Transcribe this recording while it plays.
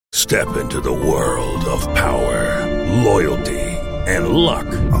Step into the world of power, loyalty, and luck.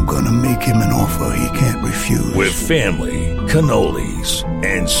 I'm gonna make him an offer he can't refuse. With family, cannolis,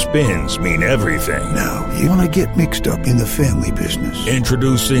 and spins mean everything. Now, you wanna get mixed up in the family business.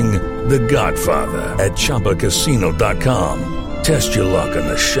 Introducing The Godfather at ChumbaCasino.com. Test your luck in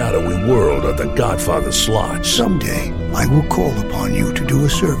the shadowy world of The Godfather slot. Someday, I will call upon you to do a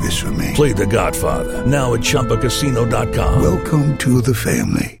service for me. Play The Godfather, now at ChumbaCasino.com. Welcome to the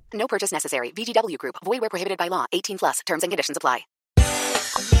family. No purchase necessary. VGW Group. Void where prohibited by law. 18 plus. Terms and conditions apply.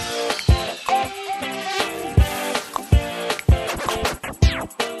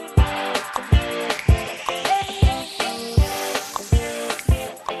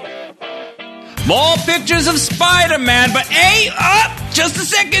 More pictures of Spider-Man, but hey, just a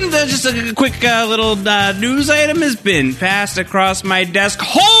second. Just a quick little news item has been passed across my desk.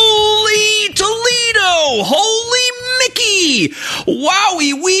 Holy Toledo! Holy Mickey!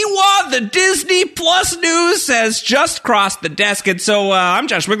 Wowie wee-wah! The Disney Plus news has just crossed the desk. And so I'm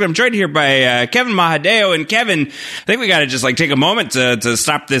Josh Wiggler. I'm joined here by Kevin Mahadeo. And Kevin, I think we got to just like take a moment to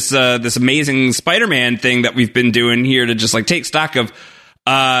stop this amazing Spider-Man thing that we've been doing here to just like take stock of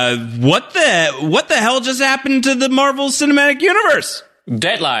what the hell just happened to the Marvel Cinematic Universe?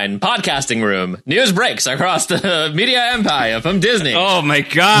 Deadline, podcasting room, news breaks across the media empire from Disney. Oh my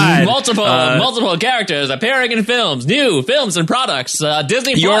God. Multiple characters appearing in films, new films and products.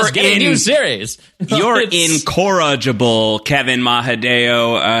 Disney Plus getting a new series. You're incorrigible, Kevin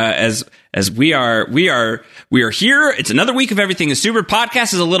Mahadeo, as we are here. It's another week of Everything is Super.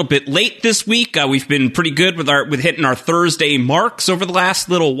 Podcast is a little bit late this week. We've been pretty good with hitting our Thursday marks over the last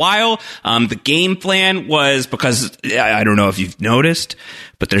little while. The game plan was, because I don't know if you've noticed,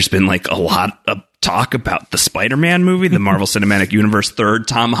 but there's been like a lot of talk about the Spider-Man movie, the Marvel Cinematic Universe third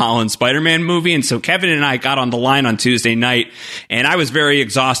Tom Holland Spider-Man movie. And so Kevin and I got on the line on Tuesday night, and I was very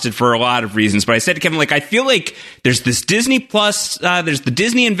exhausted for a lot of reasons. But I said to Kevin, like, I feel like there's this Disney Plus, there's the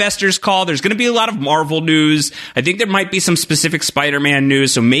Disney investors call. There's going to be a lot of Marvel news. I think there might be some specific Spider-Man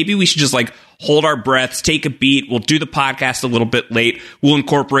news. So maybe we should just like hold our breaths, take a beat. We'll do the podcast a little bit late. We'll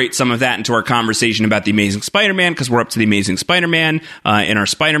incorporate some of that into our conversation about The Amazing Spider-Man, because we're up to The Amazing Spider-Man in our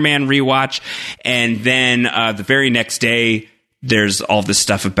Spider-Man rewatch. And then the very next day, there's all this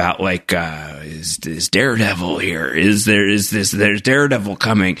stuff about like, is Daredevil here? There's Daredevil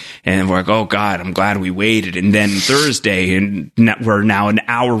coming? And we're like, oh God, I'm glad we waited. And then Thursday, and we're now an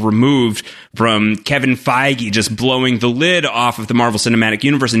hour removed from Kevin Feige just blowing the lid off of the Marvel Cinematic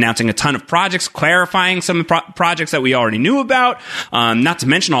Universe, announcing a ton of projects, clarifying some of the projects that we already knew about, not to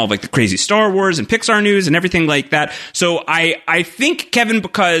mention all of like the crazy Star Wars and Pixar news and everything like that. So I think, Kevin,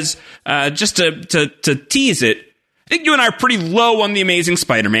 because just to tease it, I think you and I are pretty low on The Amazing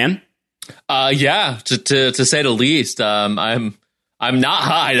Spider-Man. Yeah, to say the least. I'm not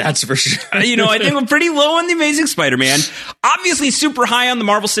high, that's for sure. I think we're pretty low on The Amazing Spider-Man. Obviously, super high on the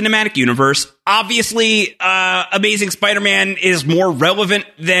Marvel Cinematic Universe. Obviously, Amazing Spider-Man is more relevant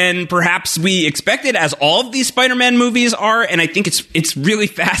than perhaps we expected, as all of these Spider-Man movies are. And I think it's really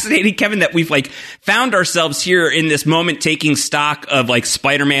fascinating, Kevin, that we've like found ourselves here in this moment taking stock of like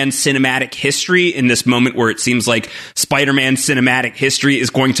Spider-Man cinematic history, in this moment where it seems like Spider-Man cinematic history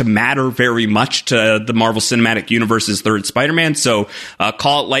is going to matter very much to the Marvel Cinematic Universe's third Spider-Man. So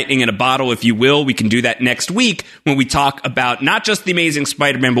call it lightning in a bottle, if you will. We can do that next week when we talk about not just The Amazing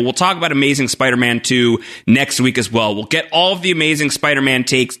Spider-Man, but we'll talk about Amazing Spider-Man 2 next week as well. We'll get all of the Amazing Spider-Man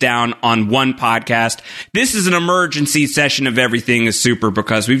takes down on one podcast. This is an emergency session of Everything is Super,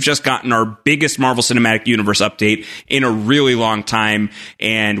 because we've just gotten our biggest Marvel Cinematic Universe update in a really long time,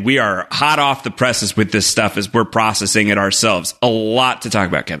 and we are hot off the presses with this stuff as we're processing it ourselves. A lot to talk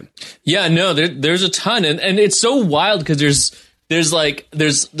about, Kevin. Yeah, no, there's a ton, and it's so wild because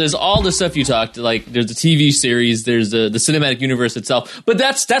there's all the stuff you talked, like there's the TV series, there's the cinematic universe itself, but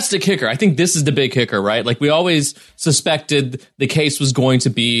that's the kicker. I think this is the big kicker, right? Like we always suspected the case was going to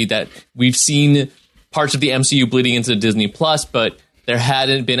be that we've seen parts of the MCU bleeding into Disney Plus, but there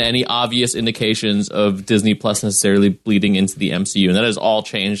hadn't been any obvious indications of Disney Plus necessarily bleeding into the MCU, and that has all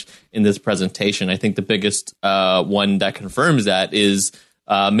changed in this presentation. I think the biggest one that confirms that is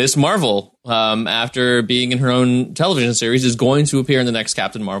Miss Marvel, after being in her own television series, is going to appear in the next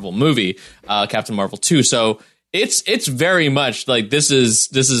Captain Marvel movie, Captain Marvel 2. So it's very much like this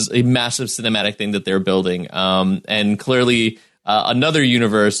is a massive cinematic thing that they're building, and clearly another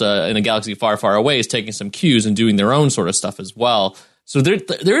universe in a galaxy far, far away is taking some cues and doing their own sort of stuff as well. So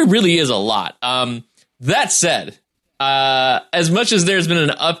there really is a lot. That said, as much as there's been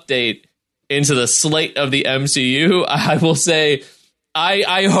an update into the slate of the MCU, I will say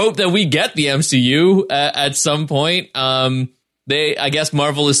I hope that we get the MCU at some point. The I guess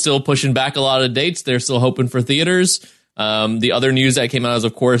Marvel is still pushing back a lot of dates. They're still hoping for theaters. The other news that came out is,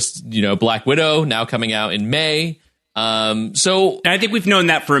 of course, Black Widow now coming out in May. So I think we've known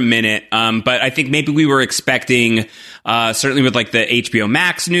that for a minute, but I think maybe we were expecting, certainly with like the HBO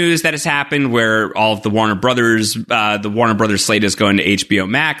Max news that has happened, where all of the Warner Brothers slate is going to HBO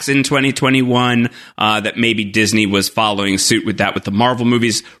Max in 2021, that maybe Disney was following suit with that with the Marvel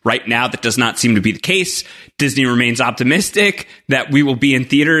movies. Right now, that does not seem to be the case. Disney remains optimistic that we will be in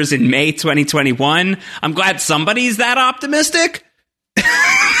theaters in May 2021. I'm glad somebody's that optimistic.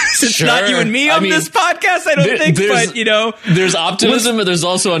 It's sure. Not you and me on this podcast, I don't think, but there's optimism, but there's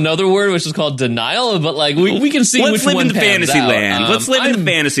also another word which is called denial. But like we can see let's which one live in the fantasy land. Let's live in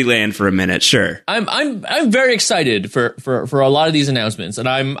the fantasy land for a minute. Sure, I'm very excited for a lot of these announcements, and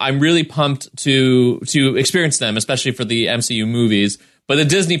I'm really pumped to experience them, especially for the MCU movies. But the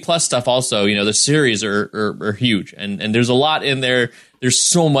Disney Plus stuff also, the series are huge, and there's a lot in there. There's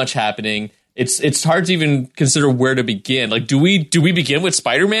so much happening. It's hard to even consider where to begin. Like, do we begin with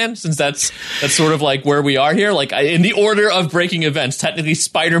Spider-Man, since that's sort of like where we are here? Like, in the order of breaking events, technically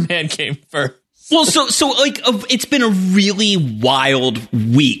Spider-Man came first. Well, so like it's been a really wild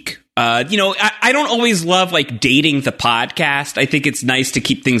week. I don't always love like dating the podcast. I think it's nice to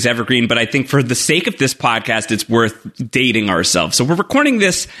keep things evergreen, but I think for the sake of this podcast, it's worth dating ourselves. So we're recording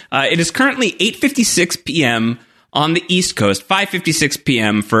this. It is currently 8:56 p.m. on the East Coast, 5:56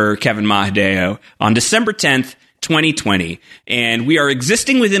 p.m. for Kevin Mahadeo on December 10th, 2020. And we are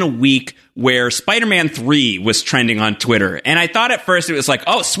existing within a week where Spider-Man 3 was trending on Twitter. And I thought at first it was like,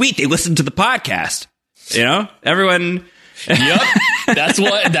 oh, sweet, they listened to the podcast. Everyone... Yep, that's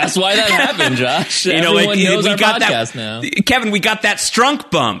why that happened, Josh. Everyone knows our podcast now. Kevin, we got that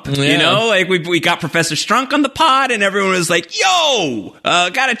Strunk bump. Yeah. We got Professor Strunk on the pod, and everyone was like, "Yo,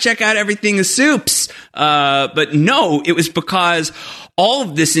 gotta check out Everything is Soups." But no, it was because all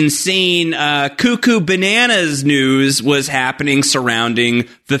of this insane cuckoo bananas news was happening surrounding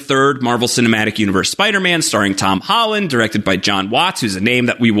the third Marvel Cinematic Universe Spider-Man, starring Tom Holland, directed by John Watts, who's a name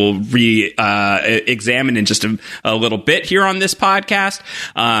that we will examine in just a little bit here on this podcast.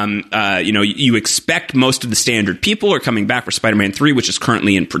 You expect most of the standard people are coming back for Spider-Man 3, which is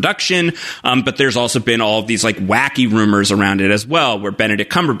currently in production. But there's also been all of these like wacky rumors around it as well, where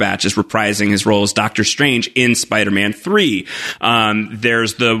Benedict Cumberbatch is reprising his role as Doctor Strange in Spider-Man 3.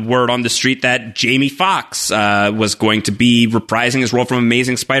 There's the word on the street that Jamie Foxx was going to be reprising his role from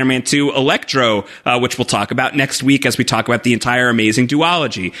Amazing Spider-Man 2 Electro, which we'll talk about next week as we talk about the entire Amazing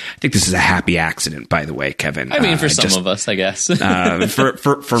duology. I think this is a happy accident, by the way, Kevin. I mean, for some of us, I guess.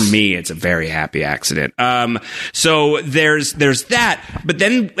 For me, it's a very happy accident. So there's that. But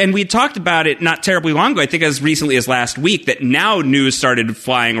then, and we talked about it not terribly long ago, I think as recently as last week, that now news started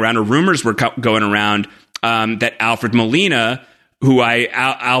flying around, or rumors were going around, that Alfred Molina, who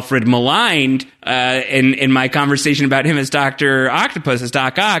Alfred maligned in my conversation about him as Dr. Octopus, as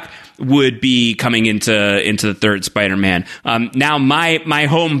Doc Ock, would be coming into the third Spider-Man. Now, my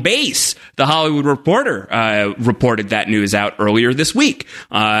home base, The Hollywood Reporter, reported that news out earlier this week.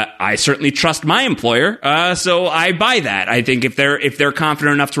 I certainly trust my employer, so I buy that. I think if they're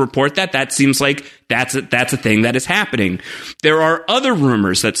confident enough to report that, that seems like that's a thing that is happening. There are other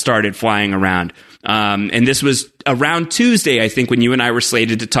rumors that started flying around. And this was around Tuesday, I think, when you and I were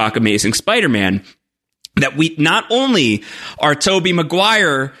slated to talk Amazing Spider-Man, that we not only are Tobey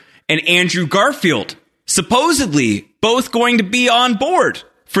Maguire and Andrew Garfield supposedly both going to be on board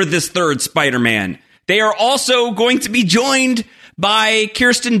for this third Spider-Man, they are also going to be joined by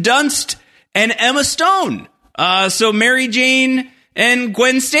Kirsten Dunst and Emma Stone. So Mary Jane and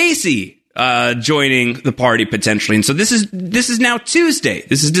Gwen Stacy joining the party potentially. And so this is now Tuesday.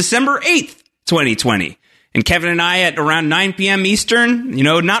 This is December 8th. 2020. And Kevin and I at around 9 p.m. Eastern,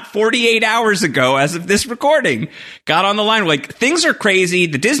 not 48 hours ago as of this recording, got on the line. We're like, things are crazy.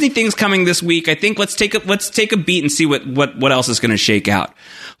 The Disney thing's coming this week. I think let's take a beat and see what else is going to shake out.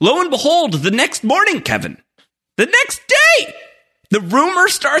 Lo and behold, the next morning, Kevin, the next day, the rumor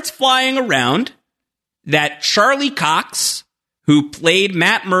starts flying around that Charlie Cox, who played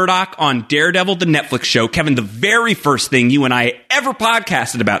Matt Murdock on Daredevil, the Netflix show, Kevin, the very first thing you and I ever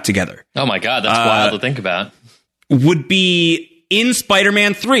podcasted about together. Oh my God, that's wild to think about. Would be in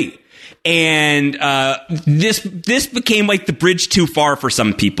Spider-Man 3. And this became like the bridge too far for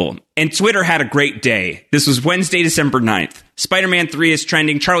some people. And Twitter had a great day. This was Wednesday, December 9th. Spider-Man 3 is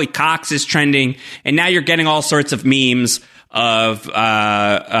trending. Charlie Cox is trending. And now you're getting all sorts of memes of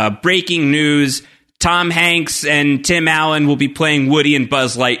breaking news. Tom Hanks and Tim Allen will be playing Woody and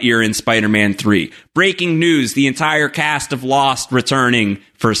Buzz Lightyear in Spider-Man 3. Breaking news, the entire cast of Lost returning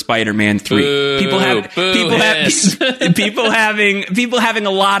for Spider-Man 3. Boo, people having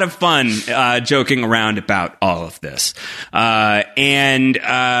a lot of fun joking around about all of this. And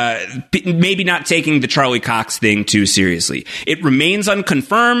maybe not taking the Charlie Cox thing too seriously. It remains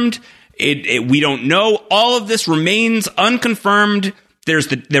unconfirmed. We don't know. All of this remains unconfirmed. There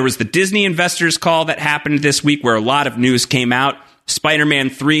was the Disney investors call that happened this week where a lot of news came out. Spider-Man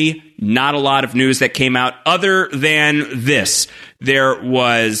 3, not a lot of news that came out other than this. There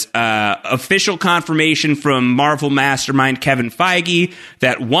was official confirmation from Marvel mastermind Kevin Feige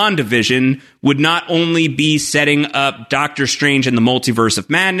that WandaVision would not only be setting up Doctor Strange and the Multiverse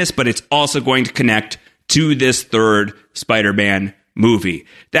of Madness, but it's also going to connect to this third Spider-Man movie.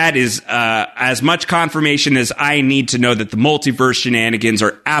 That is as much confirmation as I need to know that the multiverse shenanigans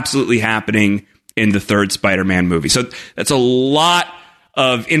are absolutely happening in the third Spider-Man movie. So that's a lot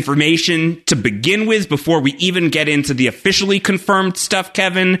of information to begin with before we even get into the officially confirmed stuff,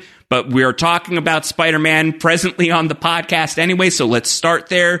 Kevin. But we're talking about Spider-Man presently on the podcast anyway, so let's start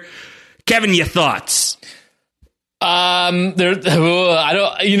there. Kevin, your thoughts? It's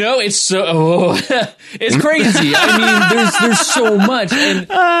so, it's crazy. I mean, there's so much, and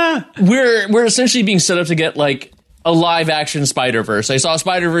we're essentially being set up to get like a live action Spider-Verse. I saw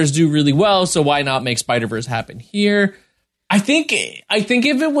Spider-Verse do really well, so why not make Spider-Verse happen here? I think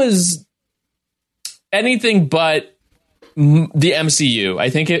if it was anything but the MCU,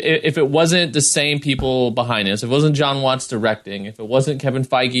 I think if it wasn't the same people behind it, if it wasn't John Watts directing, if it wasn't Kevin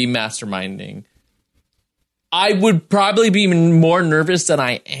Feige masterminding, I would probably be more nervous than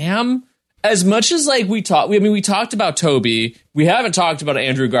I am. As much as like we talked about Toby, we haven't talked about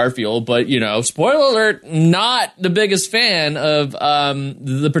Andrew Garfield, but spoiler alert, not the biggest fan of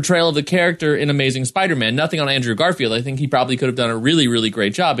the portrayal of the character in Amazing Spider-Man. Nothing on Andrew Garfield. I think he probably could have done a really, really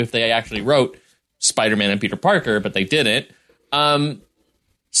great job if they actually wrote Spider-Man and Peter Parker, but they didn't.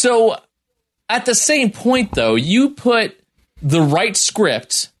 So at the same point, though, you put the right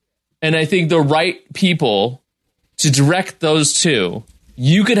script and I think the right people to direct those two,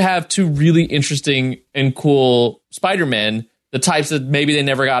 you could have two really interesting and cool Spider-Men, the types that maybe they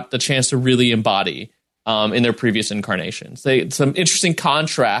never got the chance to really embody in their previous incarnations. Some interesting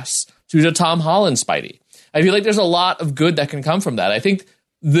contrasts to the Tom Holland Spidey. I feel like there's a lot of good that can come from that. I think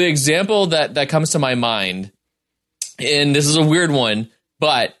the example that comes to my mind, and this is a weird one,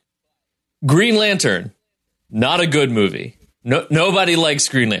 but Green Lantern, not a good movie. Nobody likes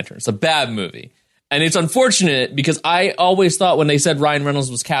Green Lantern. It's a bad movie. And it's unfortunate because I always thought when they said Ryan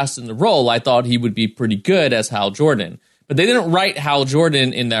Reynolds was cast in the role, I thought he would be pretty good as Hal Jordan. But they didn't write Hal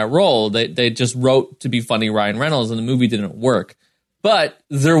Jordan in that role. They just wrote to be funny Ryan Reynolds, and the movie didn't work. But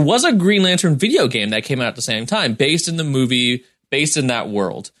there was a Green Lantern video game that came out at the same time, based in the movie, based in that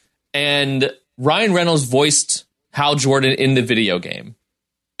world. And Ryan Reynolds voiced Hal Jordan in the video game.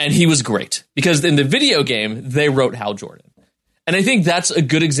 And he was great because in the video game, they wrote Hal Jordan. And I think that's a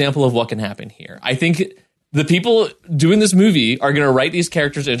good example of what can happen here. I think the people doing this movie are going to write these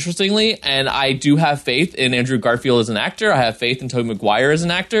characters interestingly, and I do have faith in Andrew Garfield as an actor. I have faith in Tobey Maguire as an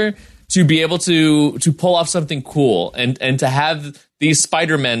actor to be able to pull off something cool and to have these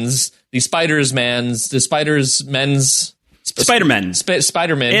Spider-Men. This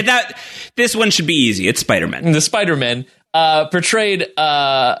one should be easy. It's Spider-Man. The Spider-Men portrayed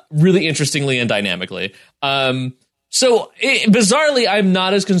really interestingly and dynamically. So bizarrely, I'm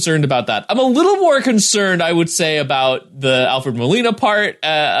not as concerned about that. I'm a little more concerned, I would say, about the Alfred Molina part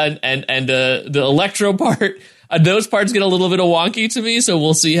and the Electro part. Those parts get a little bit of wonky to me, so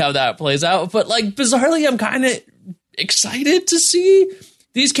we'll see how that plays out. But like bizarrely, I'm kind of excited to see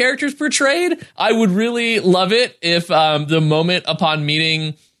these characters portrayed. I would really love it if the moment upon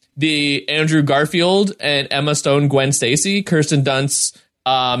meeting the Andrew Garfield and Emma Stone, Gwen Stacy, Kirsten Dunst,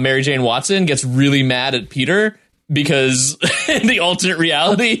 Mary Jane Watson gets really mad at Peter because in the alternate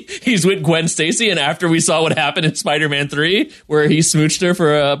reality, he's with Gwen Stacy. And after we saw what happened in Spider-Man 3, where he smooched her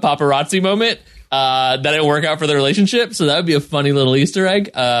for a paparazzi moment, that didn't work out for the relationship. So that would be a funny little Easter egg.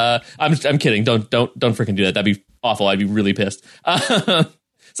 I'm kidding. Don't freaking do that. That'd be awful. I'd be really pissed. So I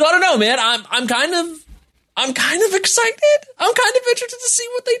don't know, man. I'm kind of excited. I'm kind of interested to see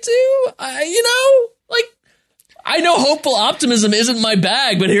what they do. I know hopeful optimism isn't my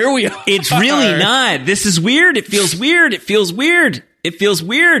bag, but here we are. It's really not. This is weird. It feels weird. It feels weird. It feels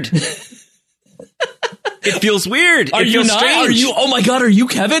weird. It feels weird. Are it you feels not? strange. Are you? Oh my God, are you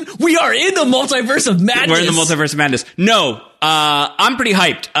Kevin? We are in the multiverse of madness. We're in the multiverse of madness. No, I'm pretty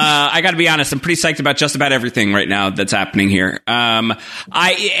hyped. I got to be honest. I'm pretty psyched about just about everything right now that's happening here. So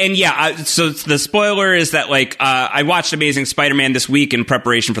the spoiler is that like I watched Amazing Spider-Man this week in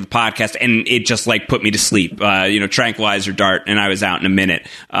preparation for the podcast, and it just like put me to sleep. Tranquilizer dart, and I was out in a minute.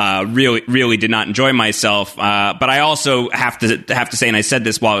 Really did not enjoy myself. But I also have to say, and I said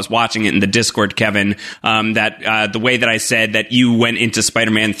this while I was watching it in the Discord, Kevin, that the way that I said that you went into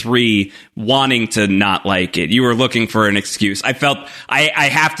Spider-Man 3 wanting to not like it, you were looking for an excuse. I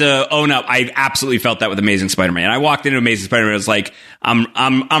have to own up, I absolutely felt that with Amazing Spider-Man. I walked into Amazing Spider-Man, I was like,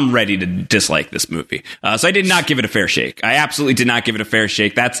 I'm ready to dislike this movie. So I did not give it a fair shake. I absolutely did not give it a fair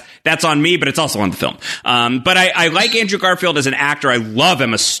shake. That's on me, but it's also on the film. But I like Andrew Garfield as an actor. I love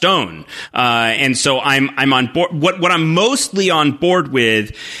Emma Stone. And so I'm on board. What I'm mostly on board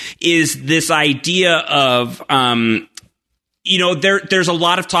with is this idea of, there's a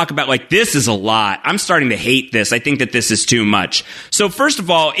lot of talk about like, this is a lot. I'm starting to hate this. I think that this is too much. So first of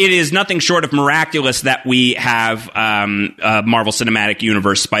all, it is nothing short of miraculous that we have Marvel Cinematic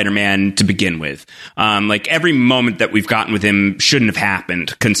Universe Spider-Man to begin with. Like every moment that we've gotten with him shouldn't have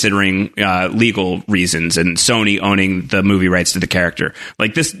happened, considering legal reasons and Sony owning the movie rights to the character.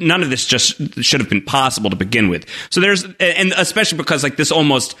 Like this, none of this just should have been possible to begin with. So and especially because like this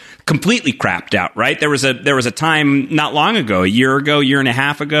almost completely crapped out, right? There was a time not long ago, a year and a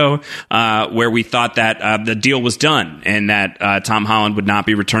half ago, where we thought that the deal was done and that Tom Holland would not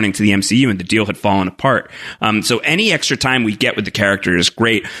be returning to the MCU, and the deal had fallen apart. So any extra time we get with the character is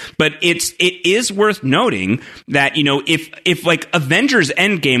great, but it is worth noting that if like Avengers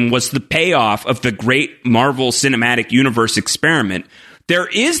Endgame was the payoff of the great Marvel Cinematic Universe experiment, there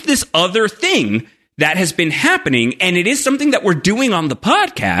is this other thing that has been happening, and it is something that we're doing on the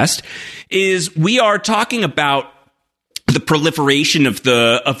podcast, is we are talking about the proliferation of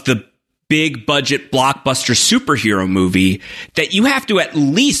the big budget blockbuster superhero movie that you have to at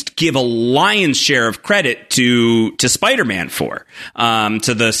least give a lion's share of credit to Spider-Man for,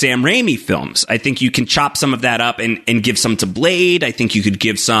 to the Sam Raimi films. I think you can chop some of that up and give some to Blade. I think you could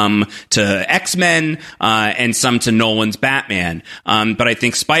give some to X-Men, and some to Nolan's Batman. But I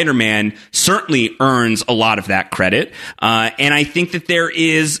think Spider-Man certainly earns a lot of that credit. And I think that there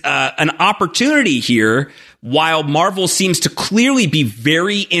is an opportunity here. While Marvel seems to clearly be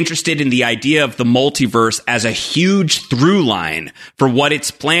very interested in the idea of the multiverse as a huge through line for what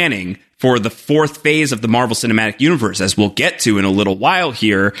it's planning for the fourth phase of the Marvel Cinematic Universe, as we'll get to in a little while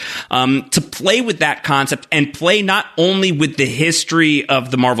here, to play with that concept and play not only with the history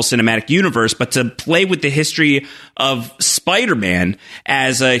of the Marvel Cinematic Universe, but to play with the history of Spider-Man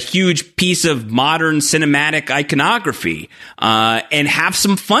as a huge piece of modern cinematic iconography, and have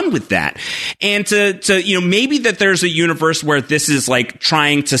some fun with that. And to maybe that there's a universe where this is like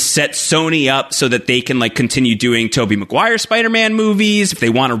trying to set Sony up so that they can like continue doing Tobey Maguire Spider-Man movies, if they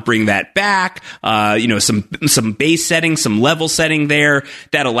want to bring that back, some base setting, some level setting there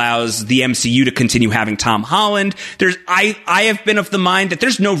that allows the MCU to continue having Tom Holland. I have been of the mind that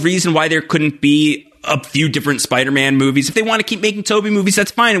there's no reason why there couldn't be a few different Spider-Man movies. If they want to keep making Tobey movies,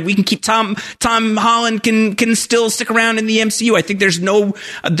 that's fine. And we can keep Tom Holland can still stick around in the MCU. I think there's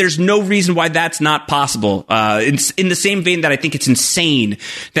no reason why that's not possible. It's in the same vein that I think it's insane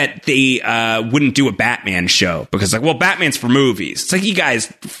that they wouldn't do a Batman show, because like, well, Batman's for movies. It's like, you guys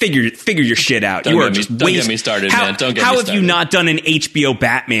figure your shit out. Don't get me started, man. How have you not done an HBO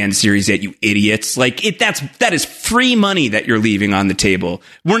Batman series yet, you idiots? Like that is free money that you're leaving on the table.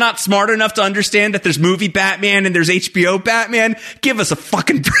 We're not smart enough to understand that there's movie Batman and there's HBO Batman. Give us a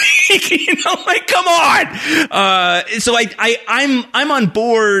fucking break. Come on. So I'm on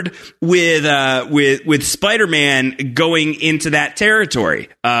board with Spider-Man going into that territory.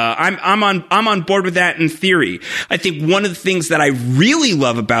 I'm on board with that in theory. I think one of the things that I really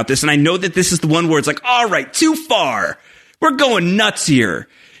love about this, and I know that this is the one where it's like, all right, too far. We're going nuts here,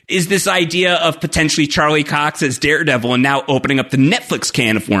 is this idea of potentially Charlie Cox as Daredevil and now opening up the Netflix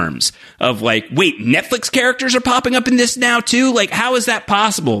can of worms of like, wait, Netflix characters are popping up in this now too? Like, how is that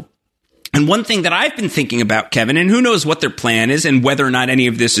possible? And one thing that I've been thinking about, Kevin, and who knows what their plan is and whether or not any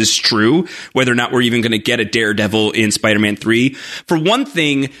of this is true, whether or not we're even going to get a Daredevil in Spider-Man 3. For one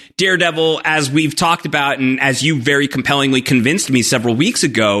thing, Daredevil, as we've talked about and as you very compellingly convinced me several weeks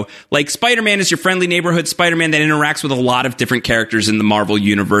ago, like Spider-Man is your friendly neighborhood Spider-Man that interacts with a lot of different characters in the Marvel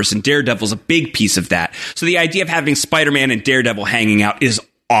universe, and Daredevil's a big piece of that. So the idea of having Spider-Man and Daredevil hanging out is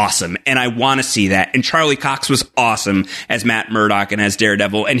awesome, and I want to see that. And Charlie Cox was awesome as Matt Murdock and as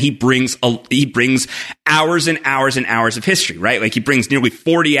Daredevil, and he brings hours and hours and hours of history, right? Like, he brings nearly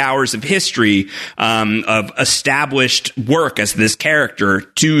 40 hours of history of established work as this character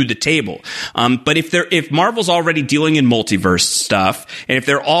to the table. But if Marvel's already dealing in multiverse stuff, and if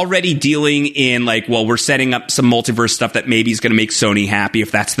they're already dealing in, like, well, we're setting up some multiverse stuff that maybe is going to make Sony happy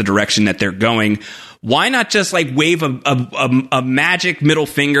if that's the direction that they're going, why not just, like, wave a magic middle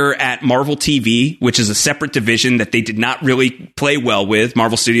finger at Marvel TV, which is a separate division that they did not really play well with.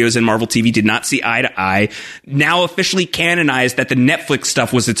 Marvel Studios and Marvel TV did not see eye to eye. Now officially canonized that the Netflix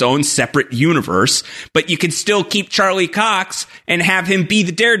stuff was its own separate universe, but you can still keep Charlie Cox and have him be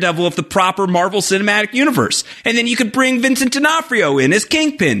the Daredevil of the proper Marvel Cinematic Universe. And then you could bring Vincent D'Onofrio in as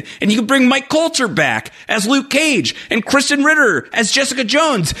Kingpin, and you could bring Mike Coulter back as Luke Cage, and Kristen Ritter as Jessica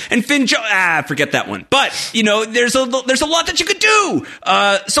Jones, and Finn forget that one. But, you know, there's a lot that you could do.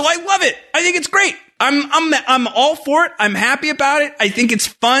 So I love it. I think it's great. I'm all for it. I'm happy about it. I think it's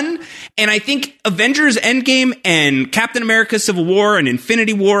fun. And I think Avengers Endgame and Captain America Civil War and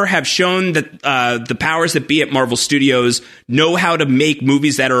Infinity War have shown that the powers that be at Marvel Studios know how to make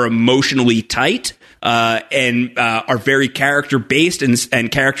movies that are emotionally tight. And are very character-based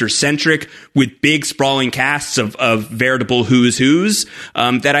and character-centric with big, sprawling casts of veritable who's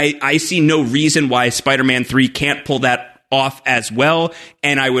that I see no reason why Spider-Man 3 can't pull that off as well.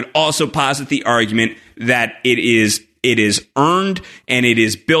 And I would also posit the argument that it is earned and it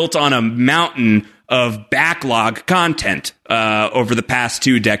is built on a mountain of backlog content over the past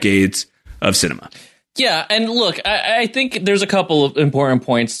 2 decades of cinema. Yeah, and look, I think there's a couple of important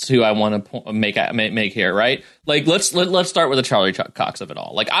points too I want to make here, right? Like, let's start with the Charlie Cox of it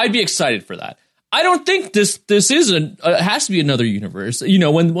all. Like, I'd be excited for that. I don't think this is has to be another universe. You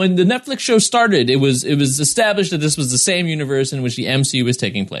know, when the Netflix show started, it was established that this was the same universe in which the MCU was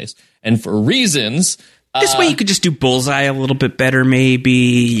taking place, and for reasons. This way you could just do Bullseye a little bit better, maybe.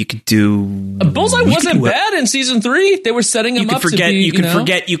 You could do... Bullseye wasn't bad in season 3. They were setting him up to be,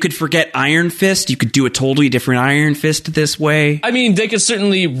 You could forget Iron Fist. You could do a totally different Iron Fist this way. I mean, they could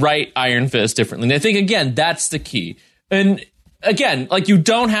certainly write Iron Fist differently. And I think, again, that's the key. And again, like, you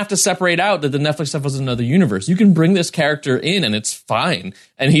don't have to separate out that the Netflix stuff was another universe. You can bring this character in and it's fine.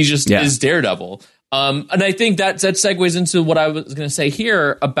 And he just is Daredevil. And I think that segues into what I was going to say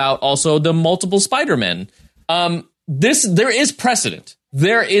here about also the multiple Spider-Men. There is precedent.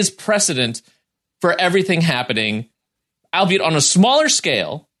 There is precedent for everything happening, albeit on a smaller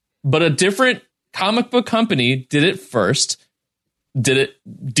scale, but a different comic book company did it first, did it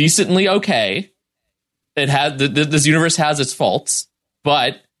decently okay. It had this universe has its faults,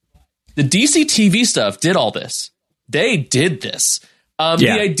 but the DC TV stuff did all this. They did this.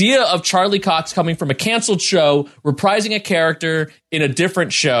 The idea of Charlie Cox coming from a canceled show, reprising a character in a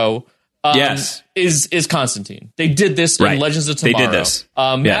different show, is Constantine. They did this in Legends of Tomorrow. They did this.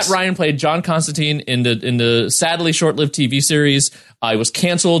 Matt Ryan played John Constantine in the sadly short-lived TV series. It was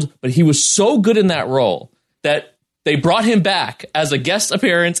canceled, but he was so good in that role that they brought him back as a guest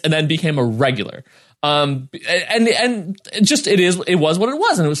appearance and then became a regular. And it was what it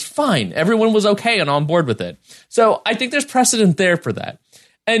was, and it was fine. Everyone was okay and on board with it. So I think there's precedent there for that.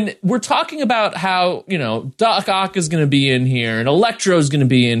 And we're talking about how, you know, Doc Ock is going to be in here, and Electro is going to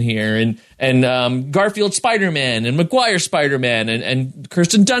be in here, and Garfield Spider-Man, and Maguire Spider-Man, and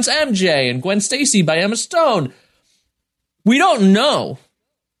Kirsten Dunst MJ, and Gwen Stacy by Emma Stone. We don't know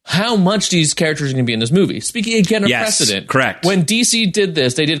how much these characters are going to be in this movie. Speaking again of precedent. Correct. When DC did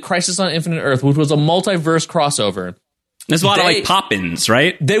this, they did Crisis on Infinite Earth, which was a multiverse crossover. There's a lot of, like, pop-ins,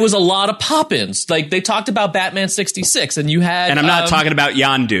 right? There was a lot of pop-ins. Like, they talked about Batman 66, and you had... And I'm not talking about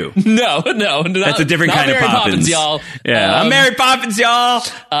Yondu. No. That's a different kind of Poppins. Y'all. Yeah, I'm Mary Poppins, y'all.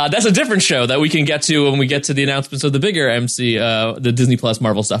 That's a different show that we can get to when we get to the announcements of the bigger MC, the Disney Plus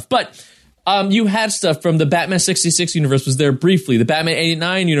Marvel stuff. But... you had stuff from the Batman 66 universe was there briefly. The Batman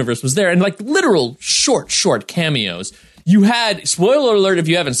 89 universe was there. And, like, literal short cameos. You had, spoiler alert if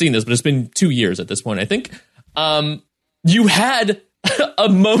you haven't seen this, but it's been 2 years at this point, I think. You had a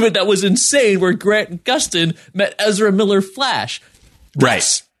moment that was insane where Grant Gustin met Ezra Miller Flash.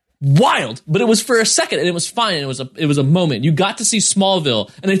 Right. Wild, but it was for a second, and it was fine. And it was a moment. You got to see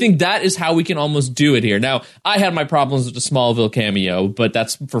Smallville, and I think that is how we can almost do it here. Now, I had my problems with the Smallville cameo, but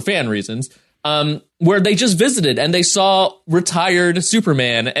that's for fan reasons. Where they just visited and they saw retired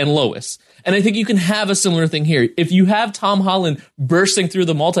Superman and Lois. And I think you can have a similar thing here. If you have Tom Holland bursting through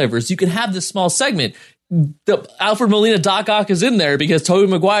the multiverse, you can have this small segment. The Alfred Molina Doc Ock is in there because Tobey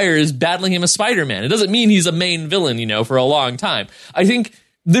Maguire is battling him as Spider-Man. It doesn't mean he's a main villain, you know, for a long time. I think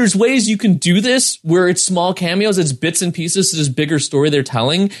there's ways you can do this where it's small cameos, it's bits and pieces to this bigger story they're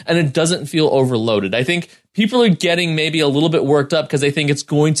telling, and it doesn't feel overloaded. I think people are getting maybe a little bit worked up because they think it's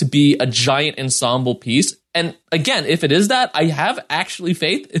going to be a giant ensemble piece. And again, if it is that, I have actually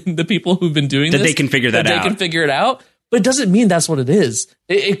faith in the people who've been doing this. That they can figure that out. They can figure it out. But it doesn't mean that's what it is.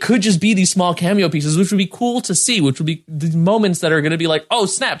 It could just be these small cameo pieces, which would be cool to see, which would be the moments that are going to be like, oh,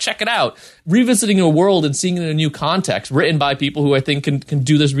 snap, check it out. Revisiting a world and seeing it in a new context, written by people who I think can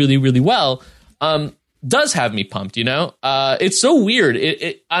do this really, really well, does have me pumped, you know? It's so weird.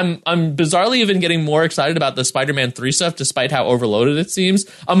 I'm bizarrely even getting more excited about the Spider-Man 3 stuff, despite how overloaded it seems.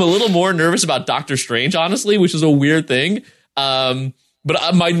 I'm a little more nervous about Doctor Strange, honestly, which is a weird thing.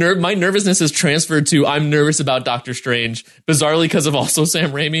 But my nervousness is transferred to I'm nervous about Doctor Strange, bizarrely because of also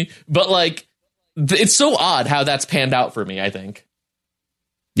Sam Raimi. But like, it's so odd how that's panned out for me, I think.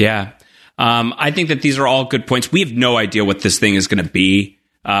 Yeah. I think that these are all good points. We have no idea what this thing is going to be.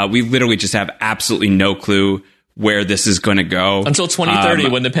 We literally just have absolutely no clue where this is going to go. Until 2030,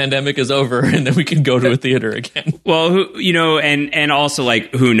 when the pandemic is over, and then we can go to a theater again. Well, and also,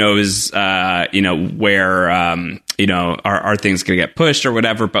 like, who knows, where, are things going to get pushed or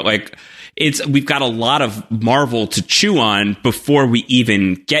whatever. But, like, we've got a lot of Marvel to chew on before we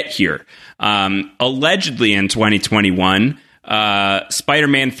even get here. Allegedly in 2021,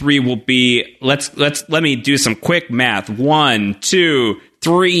 Spider-Man 3 will be, let me do some quick math. 1, 2,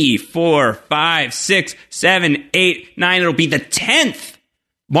 3, 4, 5, 6, 7, 8, 9. It'll be the 10th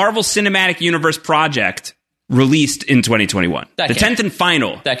Marvel Cinematic Universe project released in 2021. The 10th and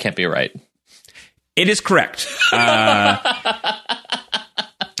final. That can't be right. It is correct.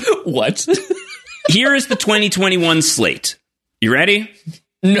 What? Here is the 2021 slate. You ready?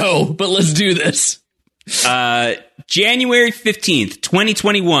 No, but let's do this. January 15th,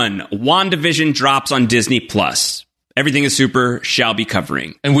 2021, WandaVision drops on Disney+. Everything is Super shall be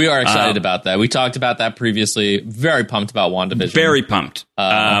covering. And we are excited about that. We talked about that previously. Very pumped about WandaVision. Very pumped.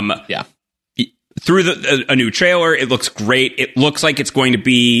 Yeah. Through a new trailer, it looks great. It looks like it's going to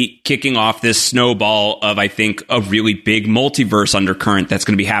be kicking off this snowball of, I think, a really big multiverse undercurrent that's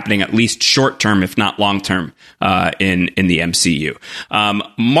going to be happening at least short term, if not long term, in the MCU.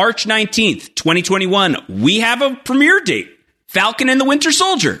 March 19th, 2021, we have a premiere date. Falcon and the Winter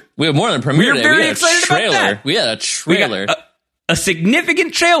Soldier. We have more than a premiere. We're very excited about that. We had a trailer. A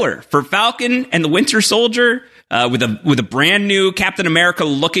significant trailer for Falcon and the Winter Soldier, with a brand new Captain America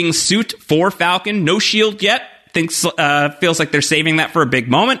looking suit for Falcon. No shield yet. Feels like they're saving that for a big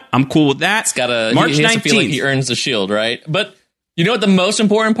moment. I'm cool with that. It's got March 19th. He has to feel like he earns the shield, right? But you know what the most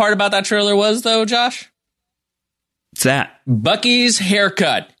important part about that trailer was, though, Josh? What's that? Bucky's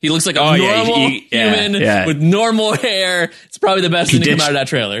haircut. He looks like a normal human with normal hair. It's probably the best thing to come out of that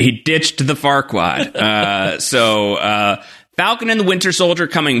trailer. He ditched the Farquaad. So Falcon and the Winter Soldier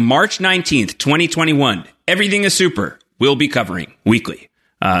coming March 19th, 2021. Everything is Super. We'll be covering weekly.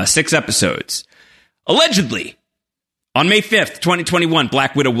 6 episodes. Allegedly, on May 5th, 2021,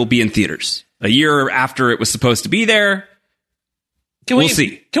 Black Widow will be in theaters. A year after it was supposed to be there. We'll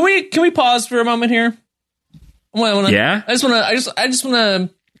see. Can we pause for a moment here? Yeah. I want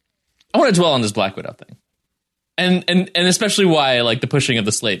to dwell on this Black Widow thing, and especially why like the pushing of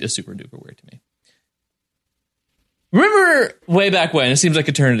the slate is super duper weird to me. Remember way back when, it seems like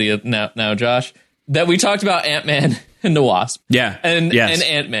eternity now, Josh, that we talked about Ant-Man and the Wasp, and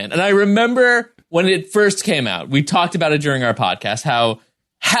Ant-Man, and I remember when it first came out, we talked about it during our podcast.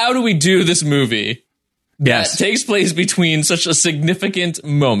 How do we do this movie that takes place between such a significant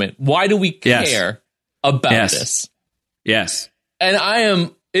moment? Why do we care about this? Yes.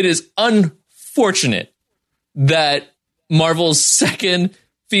 And it is unfortunate that Marvel's second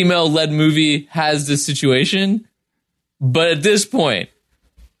female-led movie has this situation. But at this point,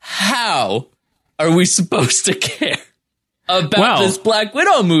 how are we supposed to care about this Black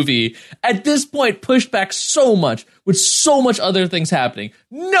Widow movie? At this point, pushed back so much, with so much other things happening,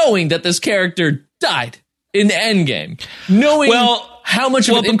 knowing that this character died in Endgame, knowing how much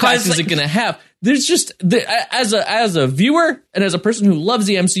of an impact is it going to have. There's just, as a viewer and as a person who loves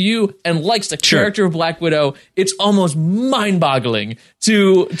the MCU and likes the character of Black Widow, it's almost mind-boggling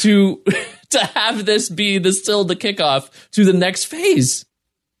to have this be still the kickoff to the next phase.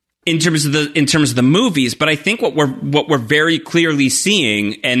 In terms of the movies, but I think what we're very clearly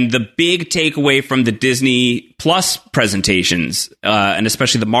seeing, and the big takeaway from the Disney Plus presentations, and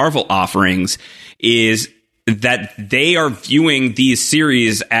especially the Marvel offerings, is that they are viewing these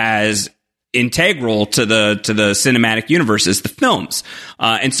series as integral to the cinematic universes, the films.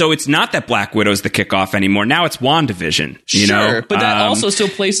 And so it's not that Black Widow is the kickoff anymore. Now it's WandaVision. You know? But that also still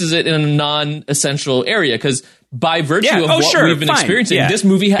places it in a non-essential area, because by virtue of what we've been experiencing, this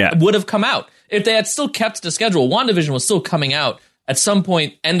movie would have come out. If they had still kept the schedule, WandaVision was still coming out at some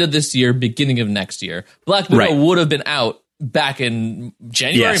point, end of this year, beginning of next year. Black Widow would have been out back in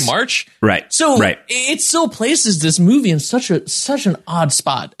January, March. Right. So it still places this movie in such an odd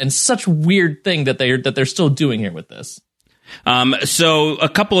spot and such a weird thing that they're still doing here with this. So a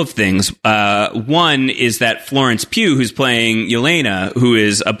couple of things. One is that Florence Pugh, who's playing Yelena, who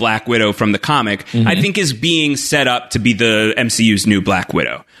is a Black Widow from the comic, I think is being set up to be the MCU's new Black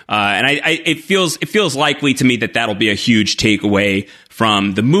Widow. And it feels likely to me that that'll be a huge takeaway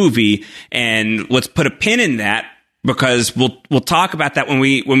from the movie. And let's put a pin in that, because we'll talk about that when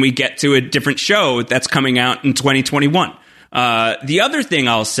we get to a different show that's coming out in 2021. The other thing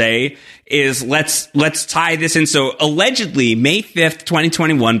I'll say is let's tie this in. So allegedly May 5th,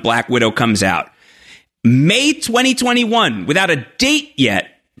 2021, Black Widow comes out. May 2021, without a date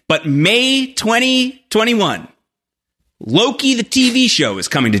yet, but May 2021, Loki, the TV show, is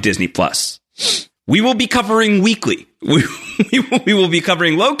coming to Disney Plus. We will be covering weekly. We will be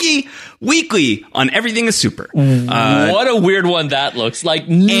covering Loki weekly on Everything is Super. What a weird one that looks like.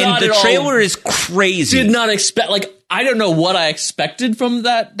 And the trailer is crazy. Did not expect, I don't know what I expected from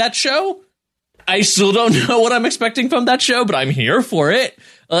that show. I still don't know what I'm expecting from that show, but I'm here for it.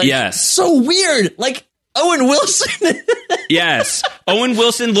 Yes. So weird. Owen Wilson. Yes. Owen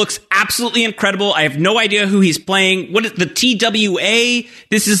Wilson looks absolutely incredible. I have no idea who he's playing. What is the TWA?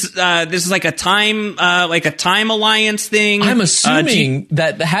 This is like a time alliance thing. I'm assuming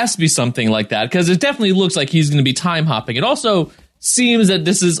that there has to be something like that, because it definitely looks like he's going to be time hopping. It also seems that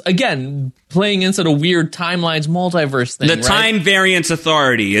this is, again, playing into the weird timelines multiverse thing. The Time Variance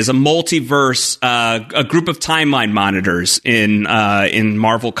Authority is a multiverse, a group of timeline monitors in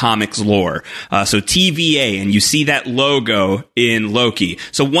Marvel Comics lore. So TVA, and you see that logo in Loki.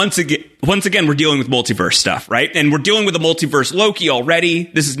 So once again, we're dealing with multiverse stuff, right? And we're dealing with a multiverse Loki already.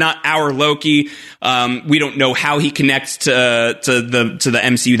 This is not our Loki. We don't know how he connects to the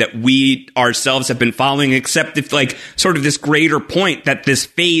MCU that we ourselves have been following, except if sort of this greater point that this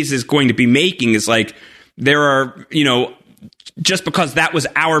phase is going to be making is there are, just because that was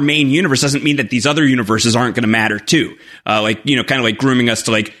our main universe doesn't mean that these other universes aren't going to matter too. Kind of like grooming us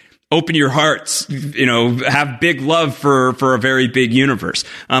to open your hearts, have big love for a very big universe.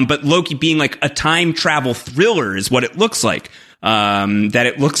 But Loki being a time travel thriller is what it looks like. That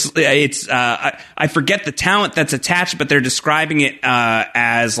it looks, I forget the talent that's attached, but they're describing it,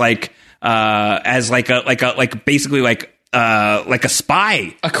 as basically a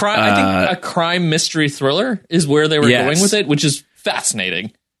spy. I think a crime mystery thriller is where they were going with it, which is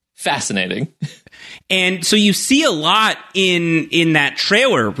fascinating. And so you see a lot in that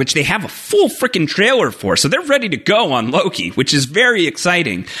trailer, which they have a full freaking trailer for. So they're ready to go on Loki, which is very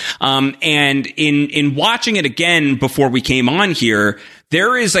exciting. And in watching it again before we came on here,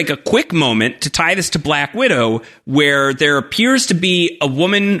 there is a quick moment to tie this to Black Widow where there appears to be a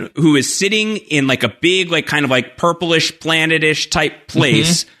woman who is sitting in a big, kind of purplish planetish type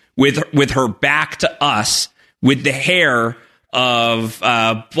place with her back to us, with the hair of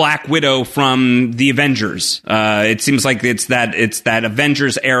Black Widow from the Avengers. It seems like it's that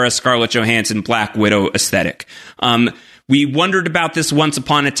Avengers era Scarlett Johansson Black Widow aesthetic. We wondered about this once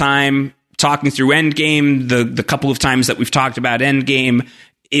upon a time, talking through Endgame, the couple of times that we've talked about Endgame.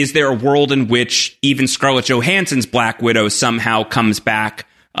 Is there a world in which even Scarlett Johansson's Black Widow somehow comes back,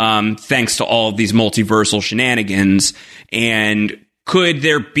 thanks to all of these multiversal shenanigans? And could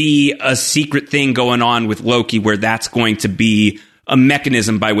there be a secret thing going on with Loki where that's going to be a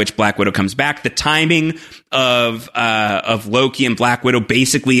mechanism by which Black Widow comes back? The timing of Loki and Black Widow,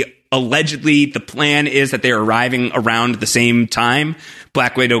 basically, allegedly, the plan is that they're arriving around the same time.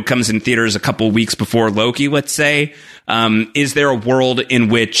 Black Widow comes in theaters a couple weeks before Loki, let's say. Is there a world in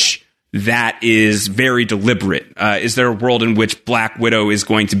which that is very deliberate? Is there a world in which Black Widow is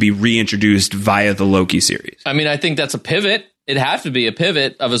going to be reintroduced via the Loki series? I mean, I think that's a pivot. It'd have to be a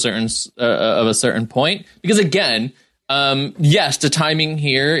pivot of a certain point, because again, yes, the timing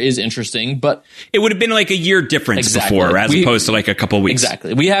here is interesting, but it would have been a year difference before, as opposed to a couple weeks.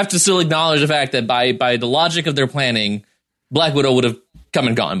 Exactly. We have to still acknowledge the fact that by the logic of their planning, Black Widow would have come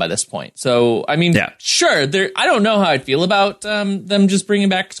and gone by this point. So, I mean, sure. I don't know how I'd feel about them just bringing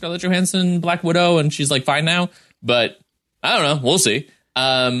back Scarlett Johansson, Black Widow, and she's fine now. But I don't know. We'll see.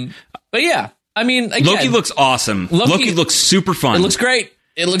 But yeah. I mean, again, Loki looks awesome. Loki looks super fun. It looks great.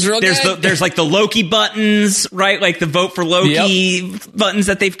 It looks real good. There's like the Loki buttons, right? Like the vote for Loki buttons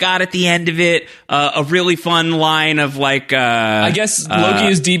that they've got at the end of it. A really fun line of like, I guess Loki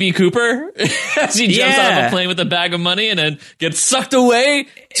is DB Cooper as he jumps out of a plane with a bag of money and then gets sucked away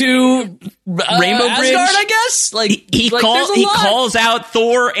to Rainbow Bridge. Asgard, I guess. Like he calls out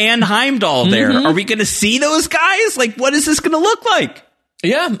Thor and Heimdall there. Are we going to see those guys? Like, what is this going to look like?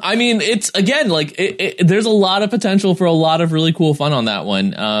 Yeah, I mean, it's again like there's a lot of potential for a lot of really cool fun on that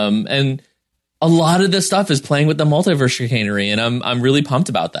one, and a lot of this stuff is playing with the multiverse chicanery, and I'm really pumped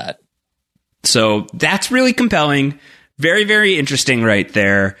about that. So that's really compelling, very very interesting, right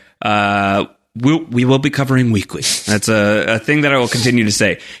there. We will be covering weekly. That's a thing that I will continue to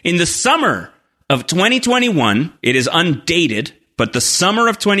say. In the summer of 2021, it is undated, but the summer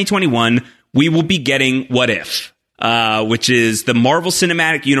of 2021, we will be getting What If. Which is the Marvel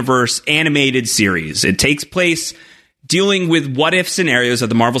Cinematic Universe animated series. It takes place dealing with what-if scenarios of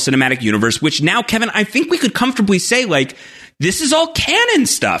the Marvel Cinematic Universe, which now, Kevin, I think we could comfortably say, like, this is all canon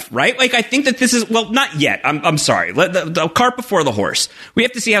stuff, right? Like, I think that this is, well, not yet. I'm sorry. Let the cart before the horse. We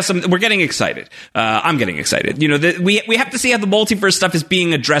have to see how we're getting excited. I'm getting excited. You know, we have to see how the multiverse stuff is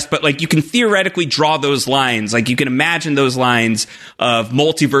being addressed, but, like, you can theoretically draw those lines. Like, you can imagine those lines of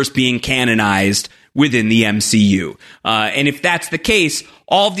multiverse being canonized within the MCU. And if that's the case,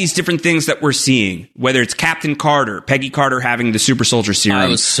 all of these different things that we're seeing, whether it's Captain Carter, Peggy Carter having the super soldier serum. I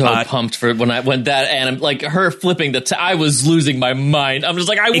was so pumped for it when that and like her flipping I was losing my mind. I'm just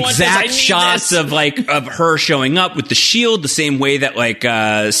like, I want this. I need shots this. of her showing up with the shield, the same way that like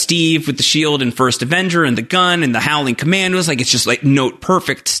Steve with the shield in First Avenger and the gun and the Howling Commandos. Like, it's just like note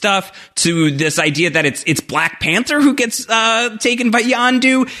perfect stuff to this idea that it's Black Panther who gets taken by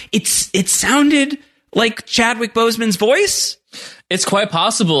Yondu. It sounded like Chadwick Boseman's voice. It's quite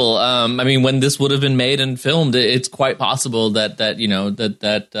possible. I mean, when this would have been made and filmed, it's quite possible that you know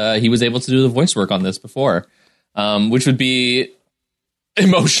that he was able to do the voice work on this before, which would be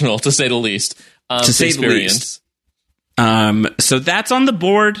emotional to say the least. To say the least. So that's on the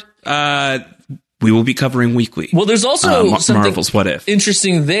board. We will be covering weekly. Well, there's also something Marvel's What If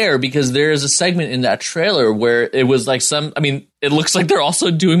interesting there, because there is a segment in that trailer where it was like it looks like they're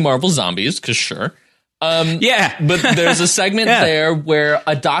also doing Marvel Zombies, because sure. But there's a segment there where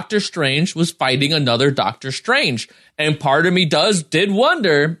a Doctor Strange was fighting another Doctor Strange. And part of me did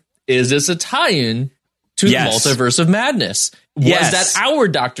wonder, is this a tie-in to the Multiverse of Madness? Was that our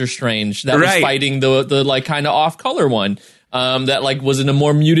Doctor Strange that was fighting the like kind of off-color one that like was in a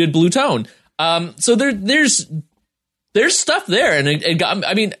more muted blue tone? So there's stuff there. And it got,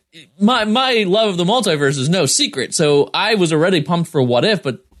 I mean, my love of the multiverse is no secret. So I was already pumped for What If,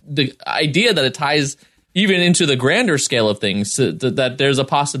 but the idea that it ties even into the grander scale of things, that there's a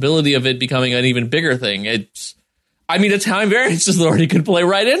possibility of it becoming an even bigger thing. A time variance authority could play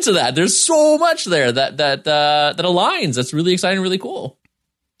right into that. There's so much there that aligns. That's really exciting, really cool.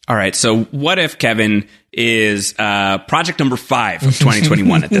 All right, so What If, Kevin, is project number 5 of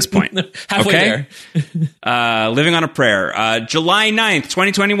 2021 at this point. Halfway there. Living on a Prayer. July 9th,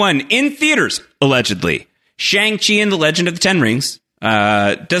 2021, in theaters, allegedly. Shang-Chi and the Legend of the Ten Rings.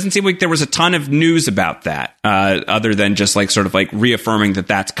 Doesn't seem like there was a ton of news about that, other than just like sort of like reaffirming that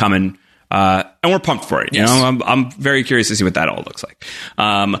that's coming. And we're pumped for it. You know, I'm very curious to see what that all looks like.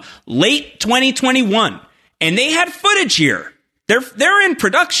 Late 2021, and they had footage here. They're in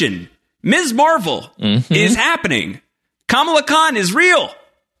production. Ms. Marvel is happening. Kamala Khan is real.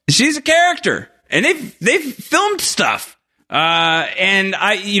 She's a character, and they've filmed stuff. And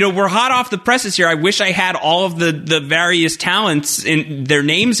we're hot off the presses here. I wish I had all of the various talents in their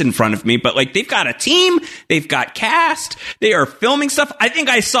names in front of me, but like they've got a team, they've got cast, they are filming stuff. I think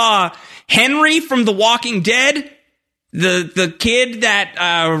I saw Henry from The Walking Dead, the kid that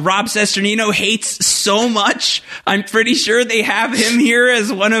Rob Cesternino hates so much. I'm pretty sure they have him here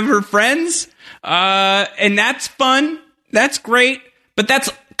as one of her friends. And that's fun. That's great. But that's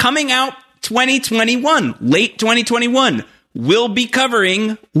coming out 2021, late 2021. We'll be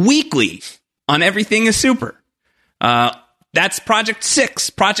covering weekly on Everything is Super. That's Project 6.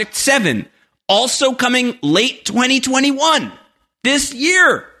 Project 7, also coming late 2021. This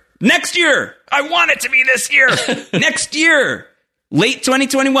year. Next year. I want it to be this year. Next year. Late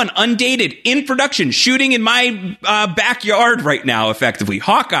 2021, undated, in production, shooting in my backyard right now, effectively.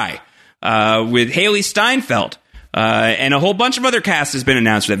 Hawkeye with Haley Steinfeld. And a whole bunch of other cast has been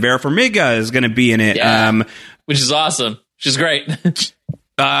announced that Vera Farmiga is going to be in it. Yeah, which is awesome. She's great.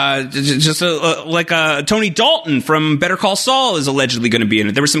 Just like Tony Dalton from Better Call Saul is allegedly going to be in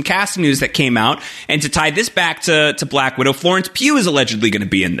it. There was some casting news that came out, and to tie this back to Black Widow, Florence Pugh is allegedly going to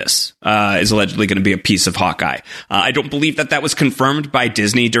be in this. Is allegedly going to be a piece of Hawkeye. I don't believe that was confirmed by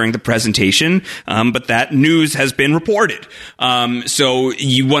Disney during the presentation, but that news has been reported. So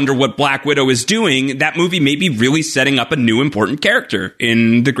you wonder what Black Widow is doing. That movie may be really setting up a new important character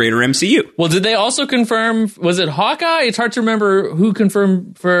in the greater MCU. Well, did they also confirm? Was it Hawkeye? It's hard to remember who confirmed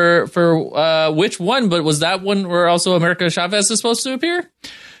for which one, but was that one where also America Chavez is supposed to appear?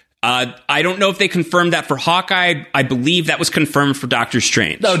 I don't know if they confirmed that for Hawkeye. I believe that was confirmed for Doctor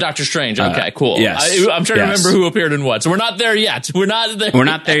Strange. Oh, Doctor Strange. Okay, cool. Yes. I'm trying to remember who appeared in what. So we're not there yet. We're not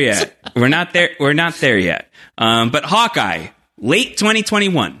there yet. We're not there yet. But Hawkeye, late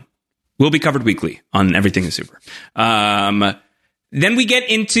 2021, will be covered weekly on Everything is Super. Then we get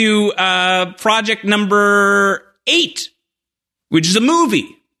into project number 8, which is a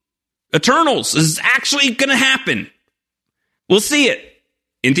movie. Eternals is actually going to happen. We'll see it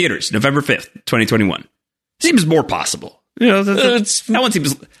in theaters, November 5th, 2021. Seems more possible. You know, that one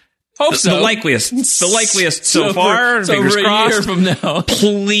seems hope so. The likeliest so far. Fingers over crossed. A year from now.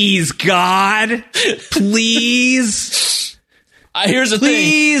 Please, God. Please. Here's the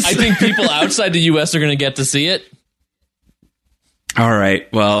thing. I think people outside the U.S. are going to get to see it. All right.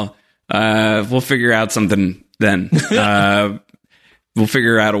 Well, we'll figure out something then. We'll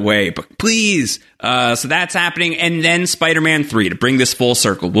figure out a way, but please. So that's happening. And then Spider-Man 3, to bring this full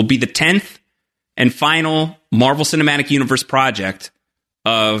circle, will be the 10th and final Marvel Cinematic Universe project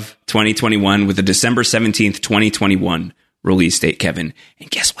of 2021 with a December 17th, 2021 release date, Kevin. And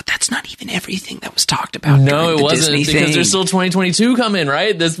guess what? That's not even everything that was talked about. No, it wasn't, Disney because thing. there's still 2022 coming,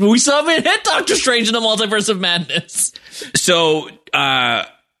 right? We still haven't hit Doctor Strange in the Multiverse of Madness. So, I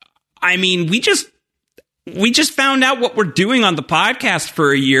mean, we just found out what we're doing on the podcast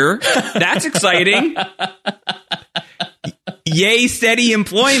for a year. That's exciting. Yay, steady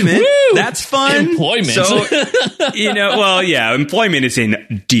employment. Woo! That's fun. Employment. So, employment is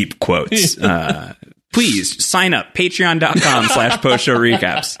in deep quotes. Please sign up. Patreon.com/postshow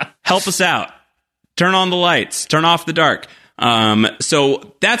recaps. Help us out. Turn on the lights. Turn off the dark.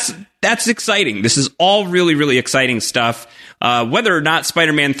 So that's exciting. This is all really, really exciting stuff. Whether or not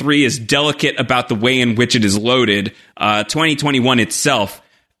Spider-Man 3 is delicate about the way in which it is loaded, 2021 itself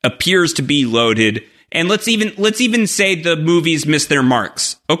appears to be loaded. And let's even say the movies miss their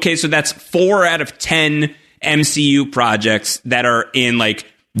marks. Okay, so that's 4 out of 10 MCU projects that are in like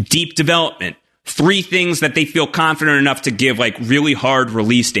deep development. 3 things that they feel confident enough to give like really hard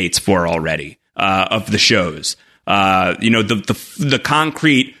release dates for already of the shows. The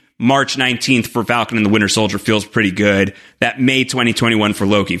concrete March 19th for Falcon and the Winter Soldier feels pretty good. That May 2021 for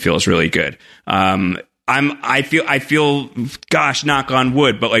Loki feels really good. I feel, gosh, knock on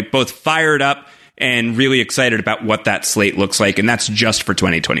wood, but like both fired up and really excited about what that slate looks like. And that's just for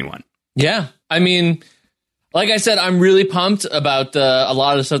 2021. Yeah. I mean, like I said, I'm really pumped about a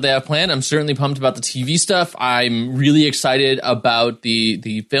lot of the stuff they have planned. I'm certainly pumped about the TV stuff. I'm really excited about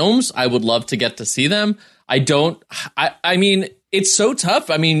the films. I would love to get to see them. I mean, it's so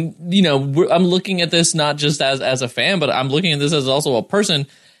tough. I mean, I'm looking at this not just as a fan, but I'm looking at this as also a person.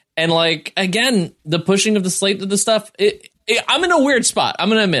 And like, again, the pushing of the slate of the stuff, I'm in a weird spot. I'm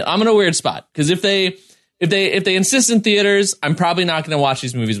going to admit, I'm in a weird spot. Because if they insist in theaters, I'm probably not going to watch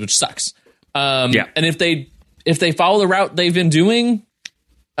these movies, which sucks. And if they follow the route they've been doing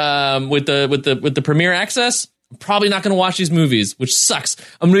with the premiere access, I'm probably not going to watch these movies, which sucks.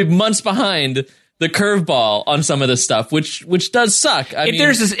 I'm going to be months behind the curveball on some of this stuff, which does suck.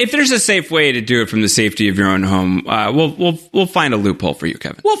 If there's a safe way to do it from the safety of your own home, we'll find a loophole for you,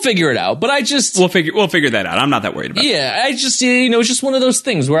 Kevin. We'll figure it out. But we'll figure that out. I'm not that worried about it. Yeah, I just it's just one of those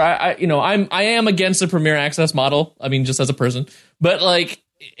things where I am against the premiere access model. I mean, just as a person, but like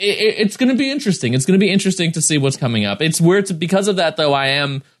it's going to be interesting. It's going to be interesting to see what's coming up. It's weird because of that, though. I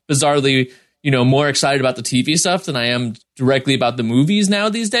am bizarrely more excited about the TV stuff than I am directly about the movies now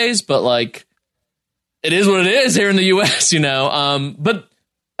these days. But like, it is what it is here in the U.S., But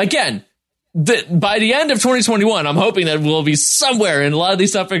again, by the end of 2021, I'm hoping that we'll be somewhere and a lot of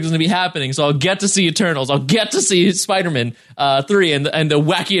these stuff is going to be happening. So I'll get to see Eternals. I'll get to see Spider-Man 3 and the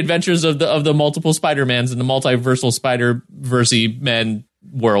wacky adventures of the multiple Spider-Mans in the multiversal Spider-Versey man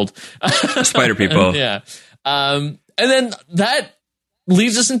world. Spider people. Yeah. And then that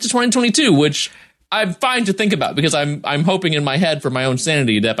leads us into 2022, which I'm fine to think about because I'm hoping in my head for my own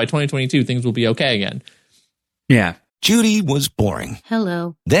sanity that by 2022 things will be okay again. Yeah. Judy was boring.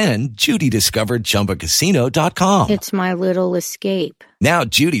 Hello. Then Judy discovered ChumbaCasino.com. It's my little escape. Now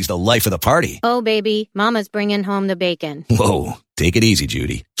Judy's the life of the party. Oh, baby, mama's bringing home the bacon. Whoa, take it easy,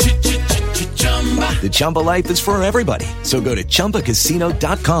 Judy. The Chumba life is for everybody. So go to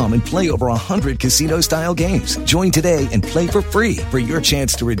ChumbaCasino.com and play over 100 casino-style games. Join today and play for free for your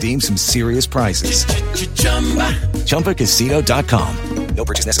chance to redeem some serious prizes. ChumbaCasino.com. No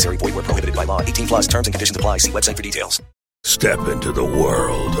purchase necessary. Void where prohibited by law. 18 plus terms and conditions apply. See website for details. Step into the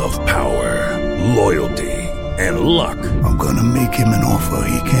world of power, loyalty, and luck. I'm gonna make him an offer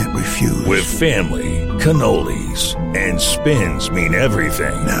he can't refuse. With family, cannolis, and spins mean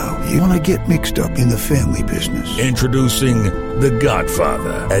everything. Now, you wanna get mixed up in the family business. Introducing The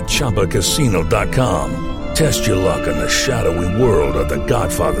Godfather at ChumbaCasino.com. Test your luck in the shadowy world of The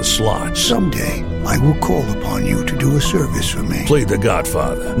Godfather slot. Someday, I will call upon you to do a service for me. Play The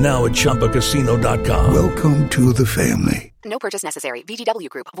Godfather now at ChumbaCasino.com. Welcome to the family. No purchase necessary. VGW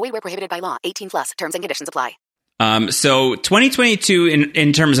Group. Void where prohibited by law. 18 plus. Terms and conditions apply. So 2022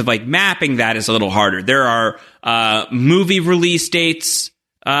 in terms of like mapping that is a little harder. There are movie release dates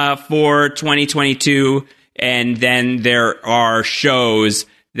for 2022, and then there are shows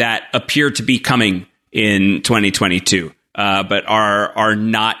that appear to be coming in 2022, but are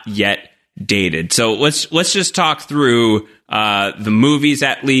not yet dated. So let's just talk through the movies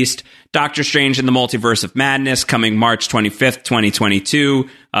at least. Doctor Strange in the Multiverse of Madness coming March 25th, 2022,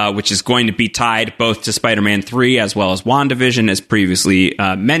 which is going to be tied both to Spider-Man 3 as well as WandaVision, as previously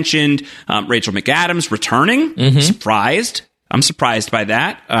mentioned. Rachel McAdams returning. Surprised. I'm surprised by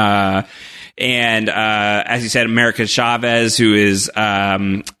that. And as you said, America Chavez, who is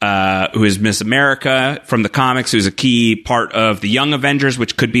Miss America from the comics, who's a key part of the Young Avengers,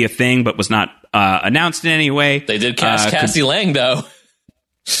 which could be a thing, but was not announced in any way. They did cast Cassie Lang, though.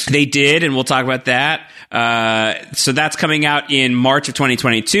 They did, and we'll talk about that. So that's coming out in March of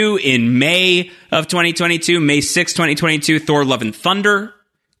 2022. In May of 2022, May 6th, 2022, Thor: Love and Thunder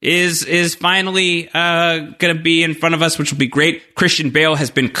is finally going to be in front of us, which will be great. Christian Bale has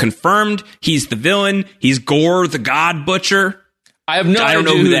been confirmed. He's the villain. He's Gore, the God Butcher. I have no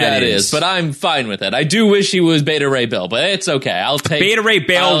idea who that is, but I'm fine with it. I do wish he was Beta Ray Bill, but it's okay. I'll take Beta Ray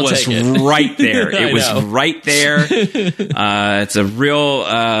Bill was right there. It was right there. It's a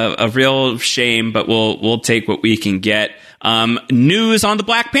real shame, but we'll take what we can get. News on the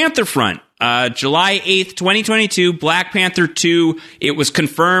Black Panther front. July 8th, 2022, Black Panther 2, it was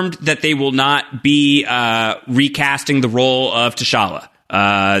confirmed that they will not be recasting the role of T'Challa.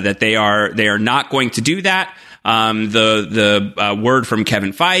 That they are not going to do that. The word from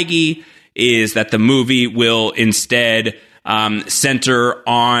Kevin Feige is that the movie will instead center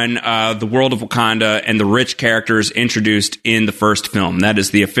on the world of Wakanda and the rich characters introduced in the first film. That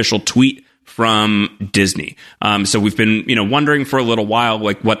is the official tweet from Disney. So we've been, wondering for a little while,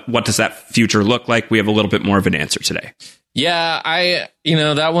 like what does that future look like? We have a little bit more of an answer today. Yeah,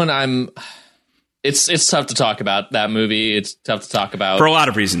 that one it's tough to talk about that movie. It's tough to talk about for a lot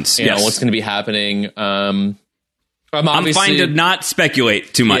of reasons. Yes. What's going to be happening. I'm fine to not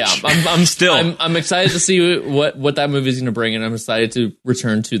speculate too much. Yeah, I'm excited to see what that movie is going to bring, and I'm excited to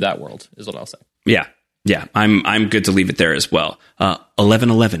return to that world. Is what I'll say. Yeah, I'm good to leave it there as well.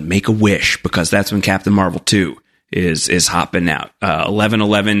 11/11, make a wish, because that's when Captain Marvel 2 is hopping out.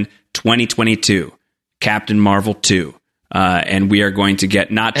 11/11, 2022, Captain Marvel 2. And we are going to get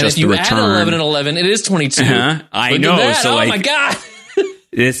not just the return. And if you add 11 and 11, it is 22. I know. So oh my God.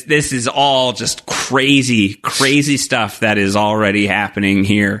 This is all just crazy stuff that is already happening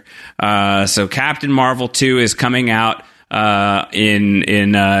here. So Captain Marvel 2 is coming out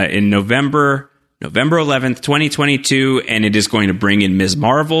in November 11th, 2022, and it is going to bring in Ms.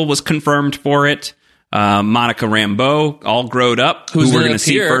 Marvel, was confirmed for it. Monica Rambeau, all grown up, who's who we're going to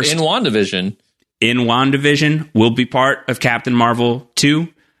see first in WandaVision. In WandaVision, will be part of Captain Marvel 2.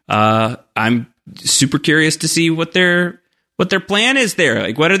 I'm super curious to see what their plan is there.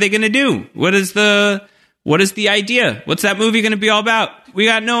 Like, what are they going to do? What is the idea? What's that movie going to be all about? We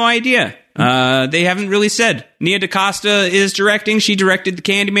got no idea. They haven't really said. Nia DaCosta is directing. She directed the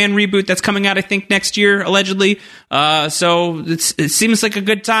Candyman reboot that's coming out, I think, next year, allegedly. So it seems like a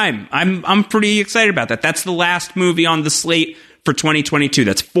good time. I'm pretty excited about that. That's the last movie on the slate for 2022.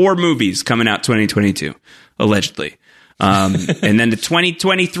 That's 4 movies coming out 2022, allegedly. And then the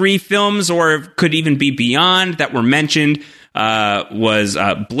 2023 films, or could even be beyond, that were mentioned was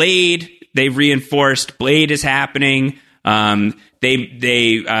Blade. They reinforced Blade is happening.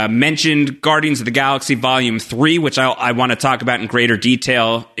 They mentioned Guardians of the Galaxy Volume 3, which I want to talk about in greater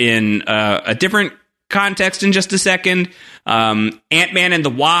detail in a different context in just a second. Ant-Man and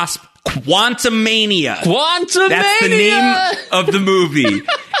the Wasp Quantumania. Quantumania! That's the name of the movie.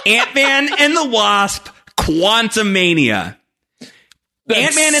 Ant-Man and the Wasp, Quantumania.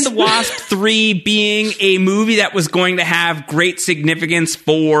 Ant-Man and the Wasp 3 being a movie that was going to have great significance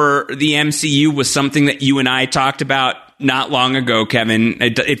for the MCU was something that you and I talked about not long ago, Kevin.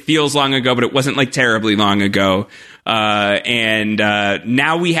 It feels long ago, but it wasn't like terribly long ago. And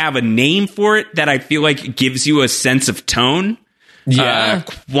now we have a name for it that I feel like gives you a sense of tone. Yeah.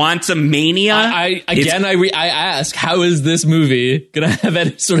 Quantumania. I ask, how is this movie going to have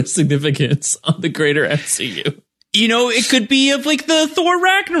any sort of significance on the greater MCU? You know, it could be of like the Thor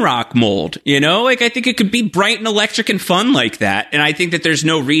Ragnarok mold, you know, like I think it could be bright and electric and fun like that. And I think that there's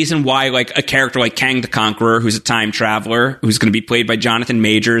no reason why like a character like Kang the Conqueror, who's a time traveler, who's going to be played by Jonathan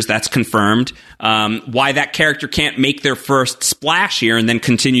Majors, that's confirmed, why that character can't make their first splash here and then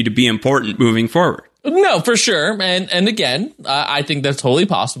continue to be important moving forward. No, for sure. And again, I think that's totally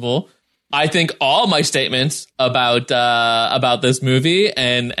possible. I think all my statements about this movie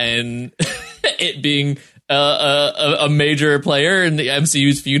and it being a major player in the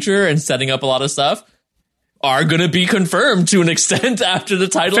MCU's future and setting up a lot of stuff are going to be confirmed to an extent after the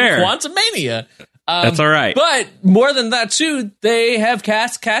title of Quantumania. That's all right. But more than that, too, they have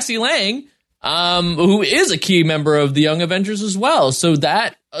cast Cassie Lang, who is a key member of the Young Avengers as well. So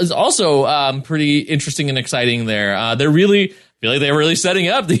that is also pretty interesting and exciting there. They're really, I feel like they're really setting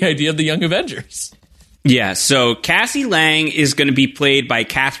up the idea of the Young Avengers. Yeah, so Cassie Lang is going to be played by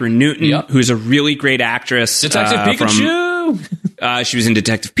Catherine Newton, who's a really great actress. Detective Pikachu! She was in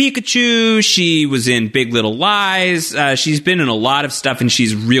Detective Pikachu. She was in Big Little Lies. She's been in a lot of stuff, and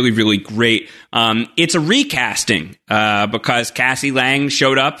she's really, really great. It's a recasting because Cassie Lang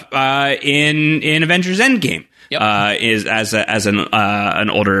showed up in Avengers Endgame. Is as an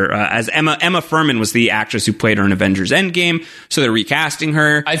older as Emma Furman was the actress who played her in Avengers Endgame, so they're recasting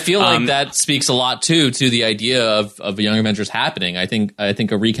her. I feel like that speaks a lot too to the idea of a Young Avengers happening. I think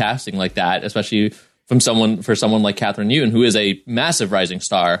a recasting like that, especially for someone like Catherine Newton, who is a massive rising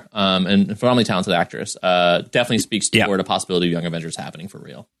star and phenomenally talented actress, definitely speaks toward a possibility of Young Avengers happening for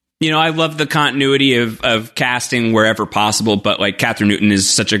real. You know, I love the continuity of casting wherever possible, but like Catherine Newton is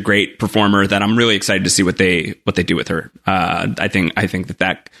such a great performer that I'm really excited to see what they do with her. I think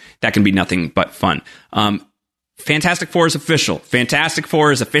that can be nothing but fun. Fantastic Four is official. Fantastic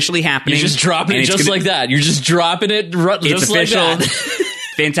Four is officially happening. You're just dropping it just like that. You're just dropping it just official. Like that.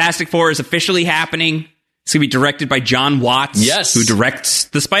 Fantastic Four is officially happening. It's going to be directed by John Watts, who directs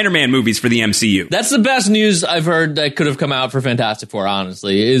the Spider-Man movies for the MCU. That's the best news I've heard that could have come out for Fantastic Four,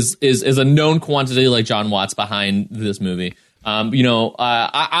 honestly, is a known quantity like John Watts behind this movie.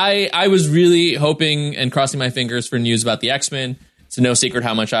 I was really hoping and crossing my fingers for news about the X-Men. It's no secret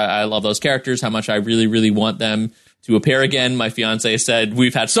how much I love those characters, how much I really, really want them to appear again. My fiance said,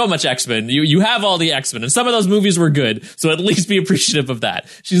 we've had so much X-Men. You have all the X-Men, and some of those movies were good, so at least be appreciative of that.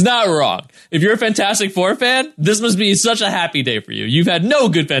 She's not wrong. If you're a Fantastic Four fan, this must be such a happy day for you. You've had no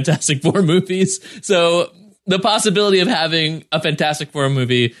good Fantastic Four movies, so the possibility of having a Fantastic Four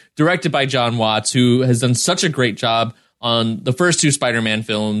movie directed by John Watts, who has done such a great job on the first two Spider-Man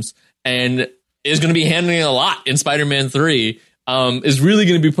films and is going to be handling a lot in Spider-Man 3, is really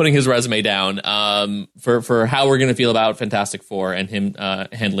going to be putting his resume down for how we're going to feel about Fantastic Four and him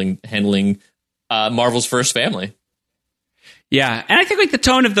handling Marvel's first family. Yeah, and I think like the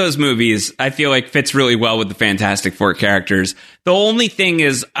tone of those movies, I feel like fits really well with the Fantastic Four characters. The only thing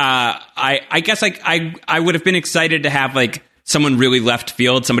is, I guess like I would have been excited to have like someone really left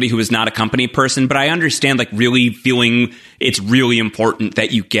field, somebody who is not a company person, but I understand like really feeling it's really important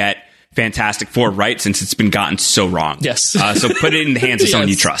that you get Fantastic Four right, since it's been gotten so wrong. Yes. So put it in the hands of someone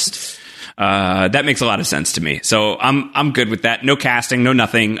you trust. That makes a lot of sense to me. So I'm good with that. No casting, no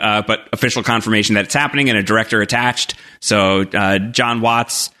nothing, but official confirmation that it's happening and a director attached. So John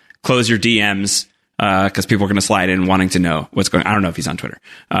Watts, close your DMs because people are going to slide in wanting to know what's going on. I don't know if he's on Twitter.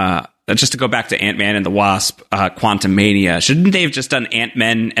 Just to go back to Ant-Man and the Wasp, Quantumania. Shouldn't they have just done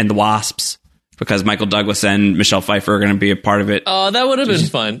Ant-Men and the Wasps? Because Michael Douglas and Michelle Pfeiffer are going to be a part of it. Oh, that would have been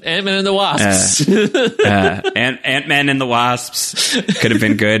fun. Ant-Man and the Wasps. Ant-Man and the Wasps could have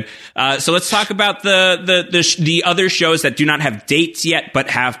been good. So let's talk about the other shows that do not have dates yet, but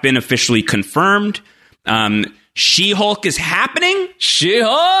have been officially confirmed. She-Hulk is happening.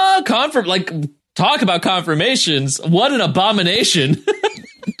 She-Hulk! Talk about confirmations. What an abomination.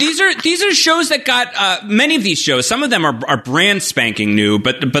 These are shows that got many of these shows. Some of them are brand spanking new,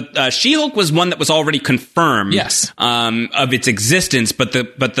 but She-Hulk was one that was already confirmed. Yes. Of its existence, but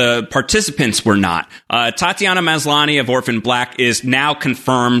the participants were not. Tatiana Maslany of Orphan Black is now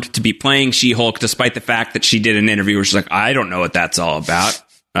confirmed to be playing She-Hulk, despite the fact that she did an interview where she's like, I don't know what that's all about.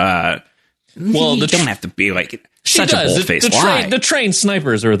 Well, you don't have to be like she such does. a bold-faced lie. The trained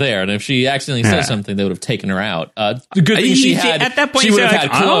snipers are there, and if she accidentally said something, they would have taken her out. The good thing she had, at that point, she would have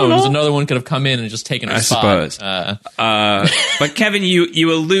like, had clones. Another one could have come in and just taken her spot. Suppose. But Kevin,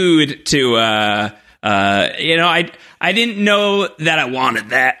 you allude to, I didn't know that I wanted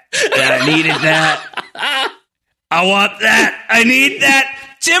that I needed that. I want that. I need that.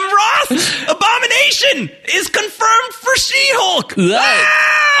 Tim Roth, Abomination, is confirmed for She-Hulk.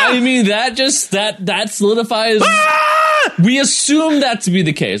 I mean, that solidifies. We assumed that to be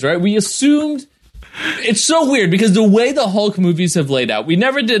the case, right? We assumed. It's so weird because the way the Hulk movies have laid out, we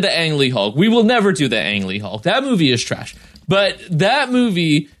never did the Ang Lee Hulk. We will never do the Ang Lee Hulk. That movie is trash. But that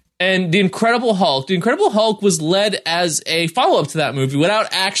movie and The Incredible Hulk was led as a follow-up to that movie without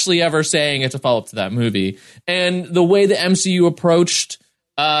actually ever saying it's a follow-up to that movie. And the way the MCU approached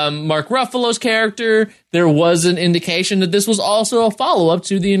Mark Ruffalo's character, there was an indication that this was also a follow-up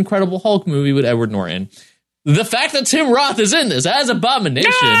to the Incredible Hulk movie with Edward Norton. The fact that Tim Roth is in this as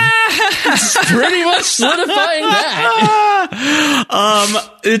Abomination is pretty much solidifying that.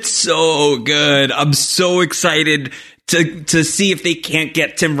 It's so good. I'm so excited to see if they can't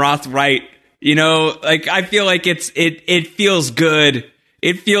get Tim Roth right. You know, like I feel like it feels good.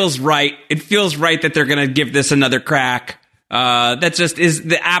 It feels right. It feels right that they're going to give this another crack. That just is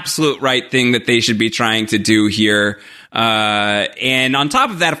the absolute right thing that they should be trying to do here. And on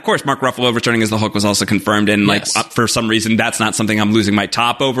top of that, of course, Mark Ruffalo returning as the Hulk was also confirmed. And Yes. for some reason, that's not something I'm losing my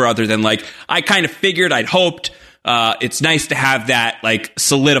top over, other than like, I kind of figured, I'd hoped. It's nice to have that like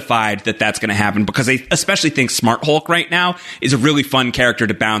solidified that that's going to happen, because I especially think Smart Hulk right now is a really fun character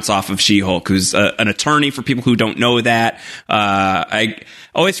to bounce off of She-Hulk, who's an attorney for people who don't know that.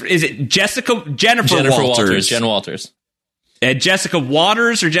 Is it Jennifer Walters? Jen Walters. Jessica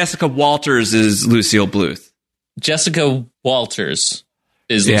Waters or Jessica Walters is Lucille Bluth? Jessica Walters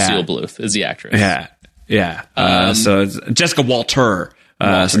is Lucille Bluth, is the actress. Yeah. So it's Jessica Walter.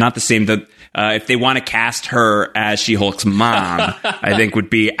 So not the same. If they want to cast her as She-Hulk's mom, I think would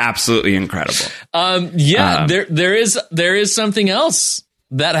be absolutely incredible. There is something else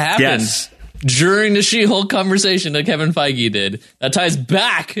that happened during the She-Hulk conversation that Kevin Feige did that ties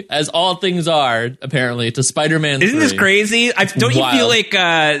back, as all things are, apparently, to Spider-Man 3. Isn't this crazy? Don't you feel like,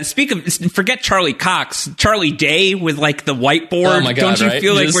 forget Charlie Cox, Charlie Day with like the whiteboard. Oh my God, don't you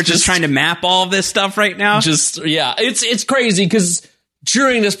feel like we're just trying to map all this stuff right now? It's crazy because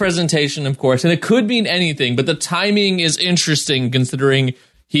during this presentation, of course, and it could mean anything, but the timing is interesting considering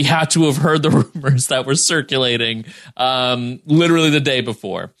he had to have heard the rumors that were circulating literally the day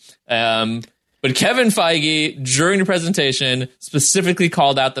before. But Kevin Feige, during the presentation, specifically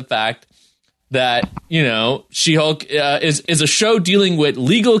called out the fact that, She-Hulk is a show dealing with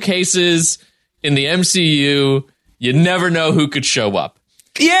legal cases in the MCU. You never know who could show up.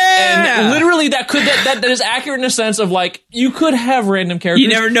 Yeah, and literally that is accurate in a sense of like you could have random characters. You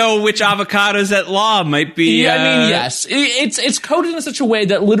never know which avocados at law might be. Yeah, I mean, yes, it's coded in such a way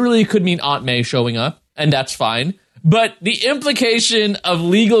that literally could mean Aunt May showing up, and that's fine. But the implication of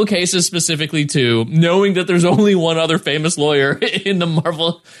legal cases specifically too, knowing that there's only one other famous lawyer in the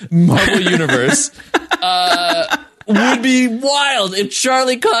Marvel universe, would be wild if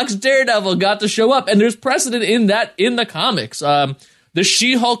Charlie Cox Daredevil got to show up. And there's precedent in the comics. The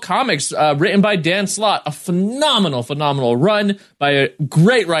She-Hulk comics, written by Dan Slott, a phenomenal run by a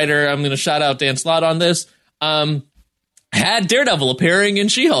great writer. I'm going to shout out Dan Slott on this. Had Daredevil appearing in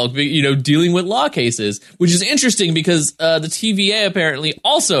She-Hulk, dealing with law cases, which is interesting because the TVA apparently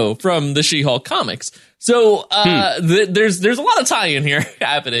also from the She-Hulk comics. So there's a lot of tie-in here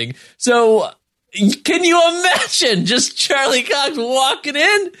happening. So can you imagine just Charlie Cox walking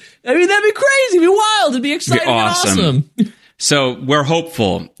in? I mean, that'd be crazy. It'd be wild. It'd be exciting and awesome. So we're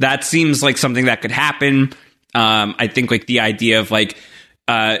hopeful. That seems like something that could happen. I think like the idea of like,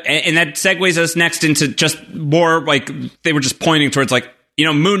 and that segues us next into just more like they were just pointing towards like,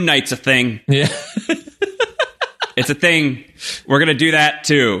 Moon Knight's a thing. Yeah. It's a thing. We're going to do that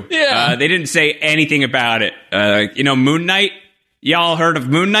too. Yeah. They didn't say anything about it. Moon Knight. Y'all heard of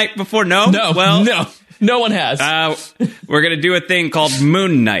Moon Knight before? No? Well, no one has. We're going to do a thing called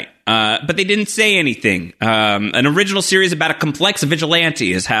Moon Knight. But they didn't say anything. An original series about a complex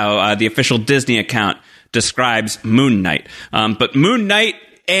vigilante is how the official Disney account describes Moon Knight. But Moon Knight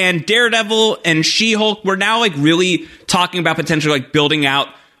and Daredevil and She-Hulk, we're now like really talking about potentially like building out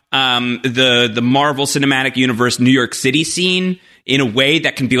the Marvel Cinematic Universe New York City scene in a way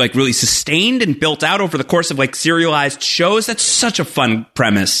that can be like really sustained and built out over the course of like serialized shows. That's such a fun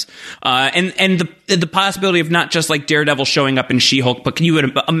premise. And the possibility of not just like Daredevil showing up in She-Hulk, but can you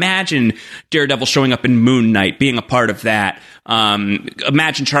imagine Daredevil showing up in Moon Knight, being a part of that?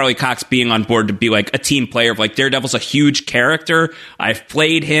 Imagine Charlie Cox being on board to be like a team player of like, Daredevil's a huge character. I've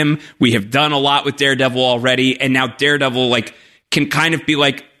played him. We have done a lot with Daredevil already. And now Daredevil like can kind of be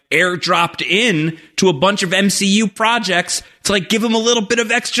like airdropped in to a bunch of MCU projects to like give him a little bit of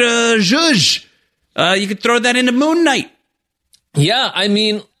extra zhuzh. You could throw that into Moon Knight. Yeah, I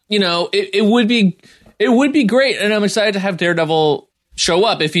mean, you know, it would be great, and I'm excited to have Daredevil show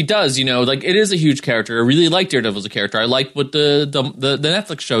up if he does. You know, like, it is a huge character. I really like Daredevil as a character. I like what the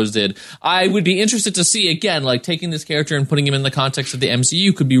Netflix shows did. I would be interested to see, again, like, taking this character and putting him in the context of the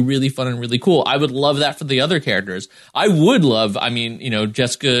MCU could be really fun and really cool. I would love that for the other characters. I would love, I mean, you know,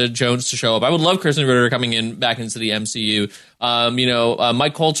 Jessica Jones to show up. I would love Kristen Ritter coming in back into the MCU.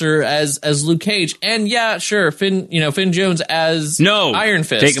 Mike Coulter as Luke Cage, and yeah, sure, Finn Jones as Iron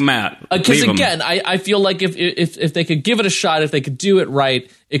Fist. Take him out. Because again, I feel like if they could give it a shot, if they could do it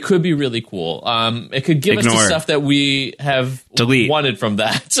right, it could be really cool. It could give us the stuff that we have wanted from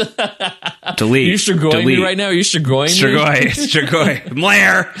that. Delete. Are you Shirgoying me right now? Are you Shirgoying me? Shirgoy.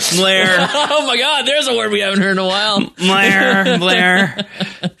 Blair. Oh my God, there's a word we haven't heard in a while. Blair.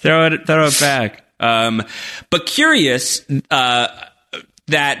 Throw it back. But curious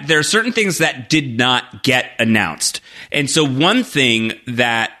that there are certain things that did not get announced. And so one thing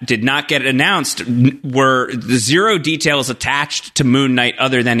that did not get announced were the zero details attached to Moon Knight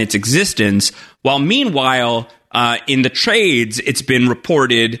other than its existence, while meanwhile, in the trades, it's been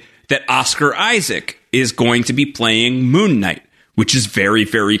reported that Oscar Isaac is going to be playing Moon Knight, which is very,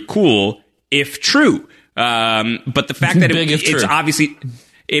 very cool if true. But the fact that it's obviously...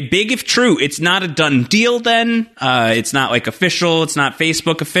 big if true. It's not a done deal then. It's not like official. It's not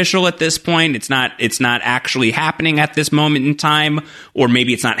Facebook official at this point. It's not actually happening at this moment in time. Or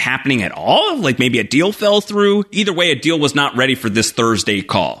maybe it's not happening at all. Like maybe a deal fell through. Either way, a deal was not ready for this Thursday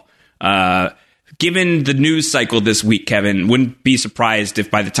call. Given the news cycle this week, Kevin, wouldn't be surprised if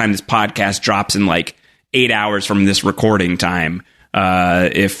by the time this podcast drops in like 8 hours from this recording time,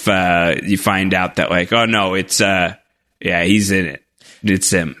 if you find out that like, oh no, it's he's in it.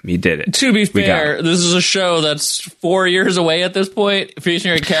 It's him. He did it. To be fair, this is a show that's 4 years away at this point.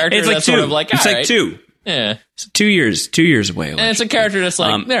 Featuring a character it's like that's two. Sort of like, it's all like right. 2. Yeah. It's 2 years. 2 years away. And it's a character that's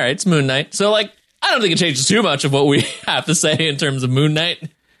like, all right, it's Moon Knight. So, like, I don't think it changes too much of what we have to say in terms of Moon Knight.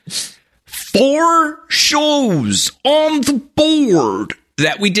 4 shows on the board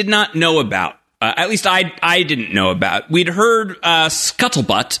that we did not know about. At least I didn't know about. We'd heard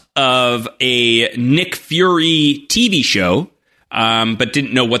scuttlebutt of a Nick Fury TV show, but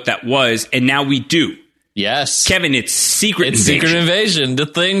didn't know what that was, and now we do. Yes. Kevin, it's Secret Invasion. Secret Invasion, the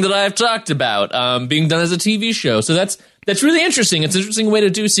thing that I've talked about, being done as a TV show. So that's really interesting. It's an interesting way to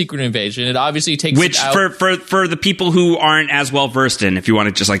do Secret Invasion. It obviously takes Which, it out. for the people who aren't as well versed in, if you want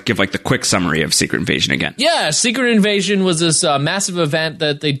to just like give like the quick summary of Secret Invasion again. Yeah, Secret Invasion was this massive event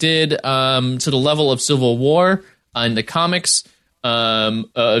that they did to the level of Civil War in the comics,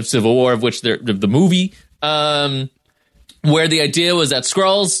 Civil War, of which the movie, where the idea was that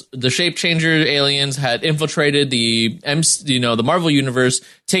Skrulls, the shape-changer aliens, had infiltrated the Marvel universe,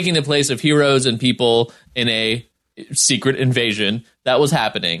 taking the place of heroes and people in a secret invasion that was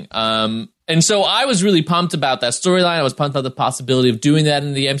happening. And so I was really pumped about that storyline. I was pumped about the possibility of doing that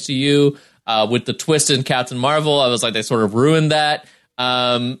in the MCU with the twist in Captain Marvel. I was like, they sort of ruined that.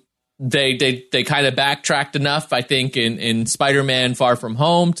 They kind of backtracked enough, I think, in Spider-Man Far From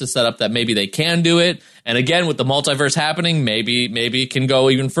Home to set up that maybe they can do it. And again, with the multiverse happening, maybe it can go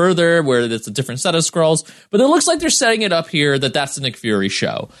even further where it's a different set of Skrulls. But it looks like they're setting it up here that's the Nick Fury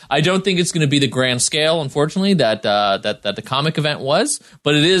show. I don't think it's going to be the grand scale, unfortunately, that the comic event was.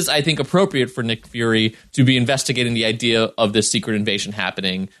 But it is, I think, appropriate for Nick Fury to be investigating the idea of this secret invasion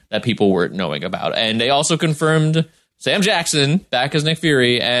happening that people weren't knowing about. And they also confirmed Sam Jackson back as Nick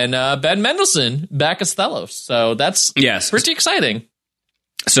Fury and Ben Mendelsohn back as Thelos. So that's pretty exciting.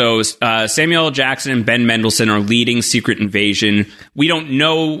 So Samuel L. Jackson and Ben Mendelsohn are leading Secret Invasion. We don't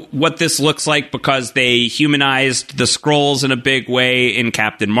know what this looks like because they humanized the Skrulls in a big way in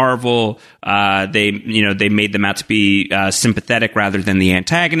Captain Marvel. They made them out to be sympathetic rather than the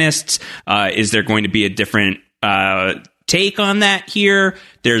antagonists. Is there going to be a different take on that here?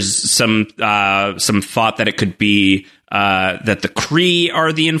 There's some thought that it could be that the Kree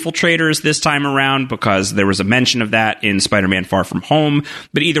are the infiltrators this time around because there was a mention of that in Spider-Man Far From Home.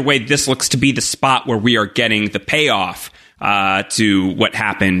 But either way, this looks to be the spot where we are getting the payoff to what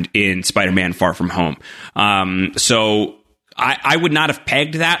happened in Spider-Man Far From Home. So I would not have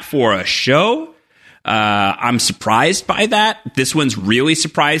pegged that for a show. I'm surprised by that. This one's really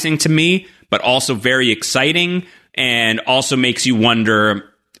surprising to me, but also very exciting, and also makes you wonder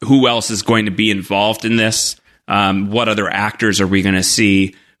who else is going to be involved in this. What other actors are we going to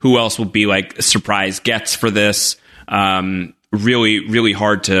see? Who else will be like surprise gets for this? Really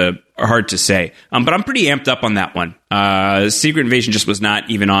hard to say. But I'm pretty amped up on that one. Secret Invasion just was not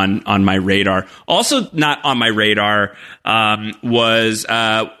even on my radar. Also not on my radar is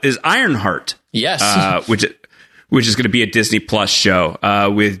Ironheart. Yes. Which is going to be a Disney Plus show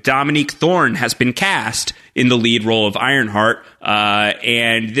with Dominique Thorne has been cast in the lead role of Ironheart,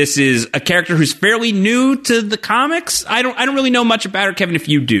 and this is a character who's fairly new to the comics. I don't really know much about her, Kevin. If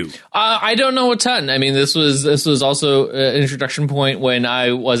you do, I don't know a ton. I mean, this was also an introduction point when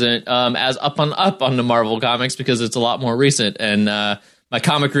I wasn't as up on the Marvel comics because it's a lot more recent, and my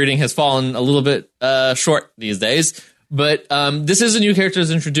comic reading has fallen a little bit short these days. But this is a new character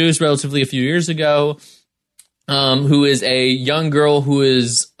that's introduced relatively a few years ago. Who is a young girl who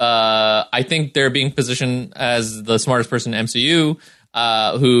is, I think they're being positioned as the smartest person in MCU,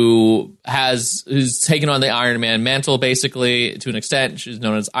 who's taken on the Iron Man mantle, basically, to an extent. She's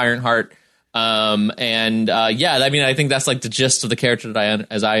known as Ironheart. I mean, I think that's like the gist of the character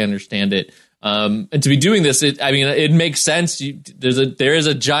as I understand it. And to be doing this, it makes sense. There is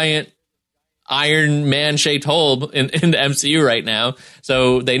a giant Iron Man shaped hole in the MCU right now,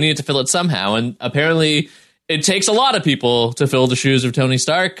 so they needed to fill it somehow, and apparently it takes a lot of people to fill the shoes of Tony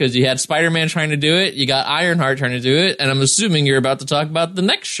Stark, because you had Spider-Man trying to do it, you got Ironheart trying to do it, and I'm assuming you're about to talk about the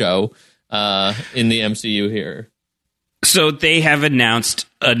next show in the MCU here. So they have announced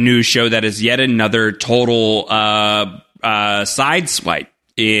a new show that is yet another total side swipe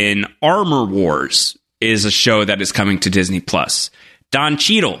in Armor Wars is a show that is coming to Disney Plus. Don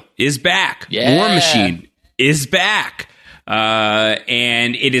Cheadle is back. Yeah. War Machine is back.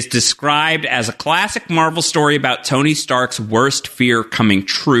 And it is described as a classic Marvel story about Tony Stark's worst fear coming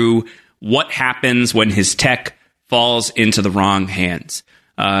true. What happens when his tech falls into the wrong hands?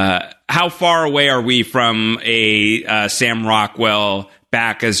 How far away are we from a Sam Rockwell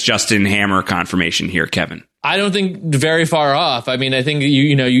back as Justin Hammer confirmation here, Kevin? I don't think very far off. I mean, I think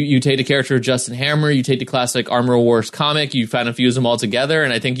you take the character of Justin Hammer, you take the classic Armor Wars comic, you kind of fuse them all together,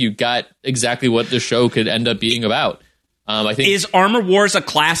 and I think you got exactly what the show could end up being about. I think is Armor Wars a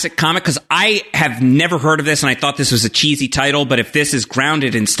classic comic? Because I have never heard of this, and I thought this was a cheesy title. But if this is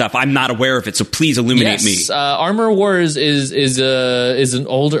grounded in stuff, I'm not aware of it. So please illuminate me. Armor Wars is an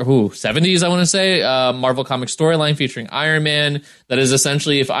older 70s, I want to say, Marvel comic storyline featuring Iron Man. That is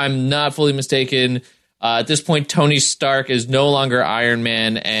essentially, if I'm not fully mistaken, at this point, Tony Stark is no longer Iron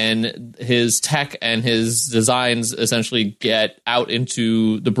Man, and his tech and his designs essentially get out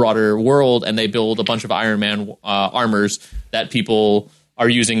into the broader world, and they build a bunch of Iron Man armors that people are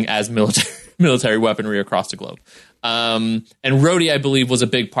using as military weaponry across the globe. And Rhodey, I believe, was a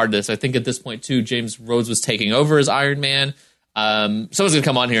big part of this. I think at this point, too, James Rhodes was taking over as Iron Man. Someone's going to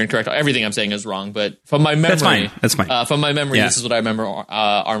come on here and correct everything I'm saying is wrong, but from my memory, that's fine. From my memory, Yeah. This is what I remember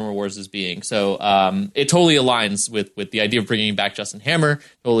Armor Wars as being. So it totally aligns with the idea of bringing back Justin Hammer.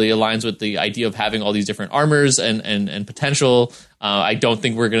 Totally aligns with the idea of having all these different armors and potential. I don't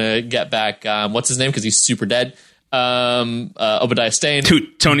think we're going to get back what's his name, because he's super dead. Obadiah Stane.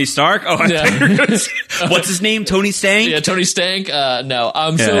 Tony Stark? Oh, what's his name? Tony Stank? Yeah, Tony Stank.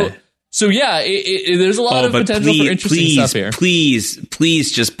 No. So yeah, there's a lot of potential for interesting stuff here.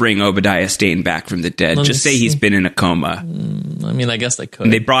 Please just bring Obadiah Stane back from the dead. Just say he's been in a coma. I mean, I guess they could.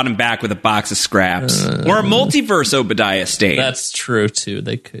 And they brought him back with a box of scraps. Or a multiverse Obadiah Stane. That's true, too.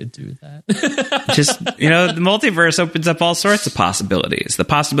 They could do that. Just, the multiverse opens up all sorts of possibilities. The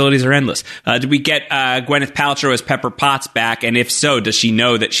possibilities are endless. Did we get Gwyneth Paltrow as Pepper Potts back? And if so, does she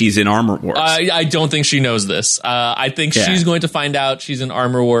know that she's in Armor Wars? I don't think she knows this. I think she's going to find out she's in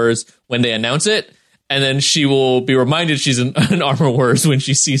Armor Wars when they announce it, and then she will be reminded she's in Armor Wars when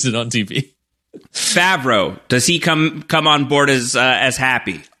she sees it on TV. Favreau, does he come on board as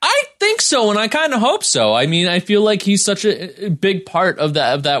Happy? I think so, and I kind of hope so. I mean, I feel like he's such a big part of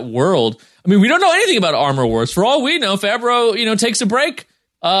that world. I mean, we don't know anything about Armor Wars. For all we know, Favreau, takes a break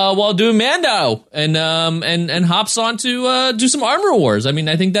while doing Mando and hops on to do some Armor Wars. I mean,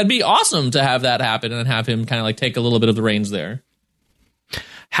 I think that'd be awesome to have that happen and have him kind of like take a little bit of the reins there.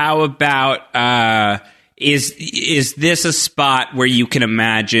 How about is this a spot where you can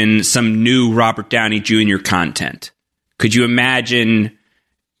imagine some new Robert Downey Jr. content? Could you imagine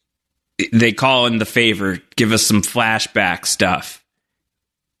they call in the favor, give us some flashback stuff?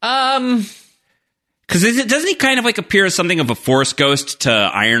 Because doesn't he kind of like appear as something of a Force ghost to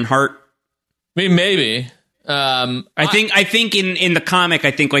Ironheart? I mean, maybe. I think in the comic,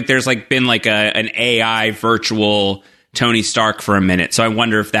 I think like there's like been like an AI virtual Tony Stark for a minute. So I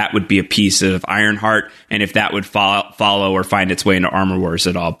wonder if that would be a piece of Ironheart and if that would follow or find its way into Armor Wars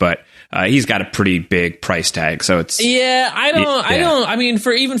at all. But he's got a pretty big price tag, so it's I mean,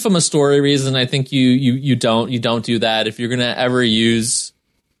 for even from a story reason, I think you don't do that. If you're gonna ever use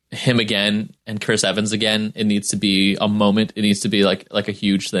him again and Chris Evans again, it needs to be a moment. It needs to be like a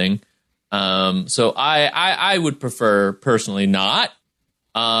huge thing. So I would prefer personally not.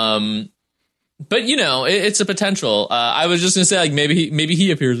 But you know, it's a potential. I was just gonna say like maybe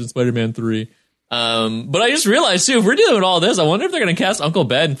he appears in Spider-Man 3. But I just realized too, if we're dealing with all this, I wonder if they're gonna cast Uncle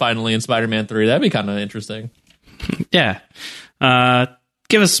Ben finally in Spider-Man 3. That'd be kind of interesting. Yeah.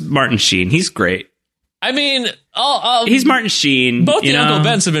 Give us Martin Sheen. He's great. I mean, he's Martin Sheen. Both the Uncle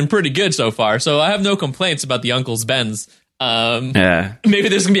Bens have been pretty good so far, so I have no complaints about the Uncles Bens. Maybe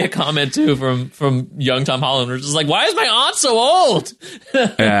there's gonna be a comment too from young Tom Holland, which is like, why is my aunt so old?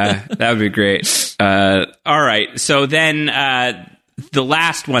 Yeah, that would be great. All right, so then the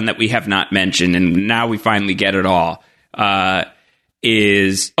last one that we have not mentioned, and now we finally get it all,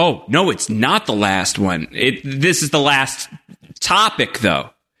 is no, it's not the last one. This is the last topic,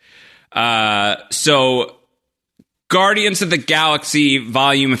 though. So Guardians of the Galaxy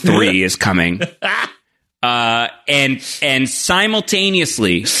Volume 3 is coming. And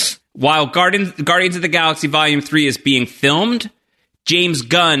simultaneously, while Guardians of the Galaxy Volume 3 is being filmed, James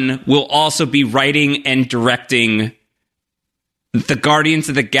Gunn will also be writing and directing the Guardians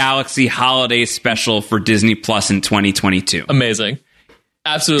of the Galaxy holiday special for Disney Plus in 2022. Amazing.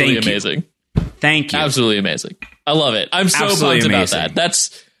 Absolutely amazing. Thank you. Absolutely amazing. I love it. I'm so pumped about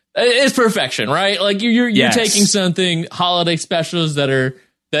that. It's perfection, right? Like you're taking something, holiday specials that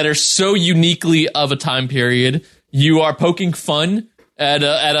are so uniquely of a time period. You are poking fun at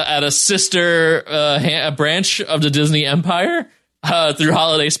a sister branch of the Disney empire through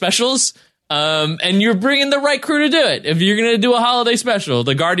holiday specials, and you're bringing the right crew to do it. If you're going to do a holiday special,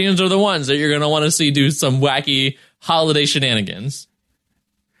 the Guardians are the ones that you're going to want to see do some wacky holiday shenanigans.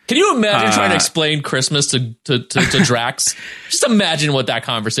 Can you imagine trying to explain Christmas to Drax? Just imagine what that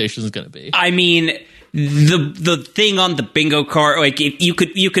conversation is going to be. I mean, the thing on the bingo card, like we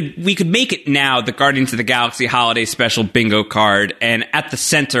could make it now the Guardians of the Galaxy holiday special bingo card, and at the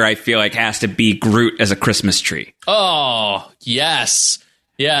center, I feel like has to be Groot as a Christmas tree. Oh yes,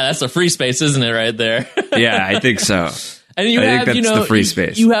 yeah, that's a free space, isn't it? Right there. Yeah, I think so. And you have, the free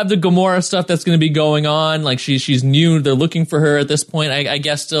space. You have the Gamora stuff that's going to be going on. Like she's new. They're looking for her at this point. I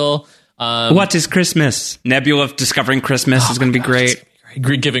guess still. What is Christmas? Nebula discovering Christmas is going to be great.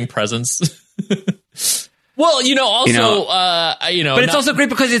 Giving presents. Well, also, but it's also great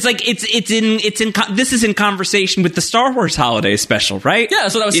because it's like this is in conversation with the Star Wars holiday special, right? Yeah,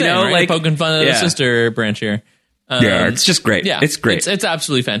 that's what I was saying. Right? Like poking fun at the sister branch here. It's just great. Yeah, it's great. It's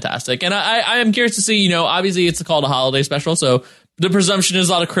absolutely fantastic. And I am curious to see, obviously it's called a holiday special, so the presumption is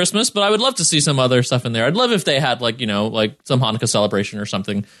a lot of Christmas, but I would love to see some other stuff in there. I'd love if they had like some Hanukkah celebration or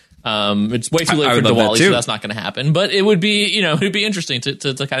something. It's way too late for Diwali, so that's not going to happen. But it would be, it'd be interesting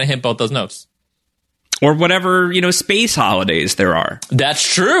to kind of hit both those notes. Or whatever, space holidays there are. That's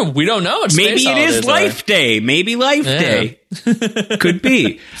true. We don't know. Maybe it is Life Day. Maybe Life Day. Could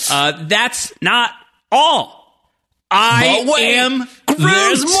be. That's not all. I am Groot.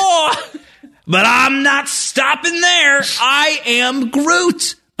 There's more. But I'm not stopping there. I am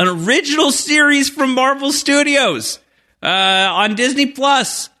Groot, an original series from Marvel Studios on Disney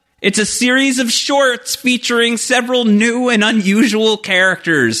Plus. It's a series of shorts featuring several new and unusual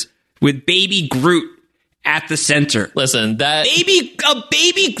characters with Baby Groot at the center. Listen, a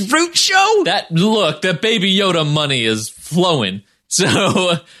baby Groot show? That Baby Yoda money is flowing.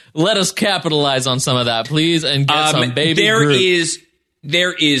 So let us capitalize on some of that, please, and get some Baby Groot.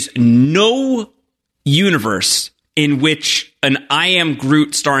 There is no universe in which an I Am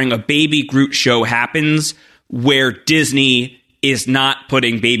Groot starring a Baby Groot show happens where Disney is not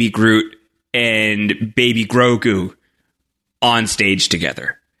putting Baby Groot and Baby Grogu on stage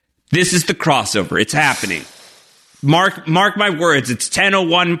together. This is the crossover. It's happening. Mark my words. It's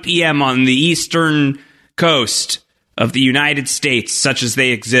 10:01 p.m. on the Eastern Coast of the United States, such as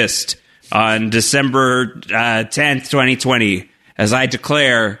they exist, on December 10th, 2020, as I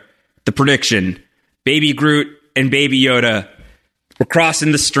declare the prediction: Baby Groot and Baby Yoda, we're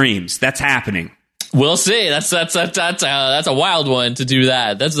crossing the streams. That's happening. We'll see. That's a wild one to do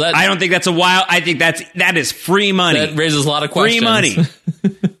that. That's I don't think that's a wild. I think that is free money. That raises a lot of questions. Free money.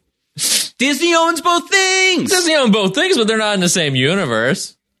 Disney owns both things. Disney owns both things, but they're not in the same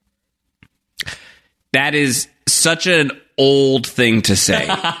universe. That is such an old thing to say,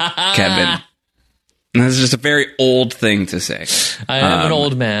 Kevin. That's just a very old thing to say. I am an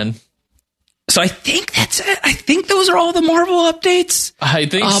old man. So I think that's it. I think those are all the Marvel updates. I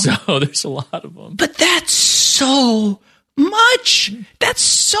think so. There's a lot of them. But that's so much. That's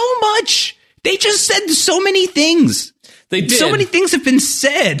so much. They just said so many things. They did. So many things have been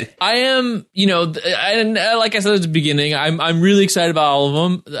said. I am, and like I said at the beginning, I'm really excited about all of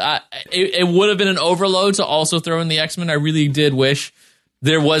them. It would have been an overload to also throw in the X-Men. I really did wish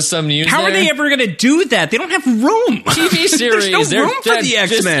there was some news. How are they ever going to do that? They don't have room. TV series. There's no room for the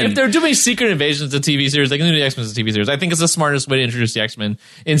X-Men. If they're doing Secret Invasions, a TV series, they can do the X-Men as a TV series. I think it's the smartest way to introduce the X-Men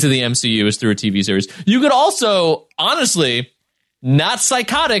into the MCU is through a TV series. You could also, honestly, not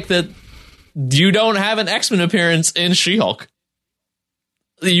psychotic that you don't have an X-Men appearance in She-Hulk.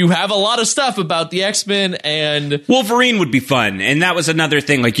 You have a lot of stuff about the X-Men, and Wolverine would be fun. And that was another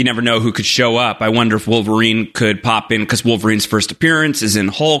thing. Like, you never know who could show up. I wonder if Wolverine could pop in, because Wolverine's first appearance is in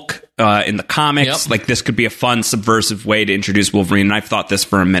Hulk in the comics. Yep. Like, this could be a fun, subversive way to introduce Wolverine. And I've thought this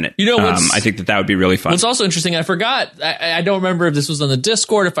for a minute. I think that would be really fun. What's also interesting, I forgot, I don't remember if this was on the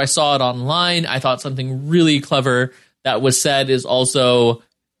Discord, if I saw it online. I thought something really clever that was said is also,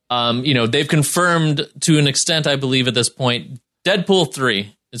 they've confirmed to an extent, I believe at this point, Deadpool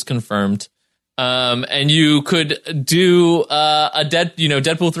 3 is confirmed. And you could do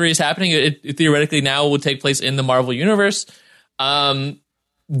Deadpool 3 is happening. It theoretically now would take place in the Marvel Universe.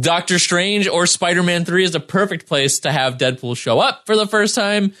 Doctor Strange or Spider-Man 3 is the perfect place to have Deadpool show up for the first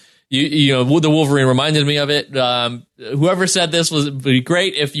time. The Wolverine reminded me of it. Whoever said this would be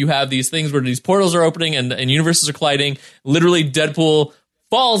great if you have these things where these portals are opening and universes are colliding. Literally, Deadpool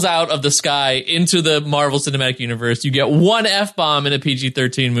falls out of the sky into the Marvel Cinematic Universe. You get one F-bomb in a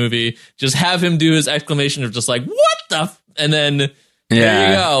PG-13 movie. Just have him do his exclamation of just like, what the and then there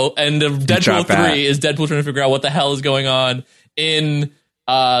you go. And Deadpool 3 is Deadpool trying to figure out what the hell is going on in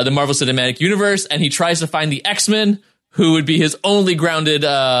the Marvel Cinematic Universe. And he tries to find the X-Men, who would be his only grounded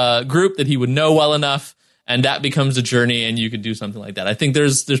group that he would know well enough. And that becomes a journey, and you could do something like that. I think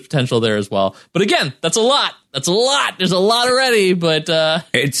there's potential there as well. But again, that's a lot. There's a lot already, but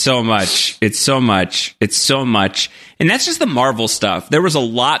it's so much. It's so much. And that's just the Marvel stuff. There was a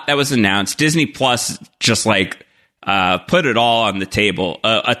lot that was announced. Disney Plus just put it all on the table.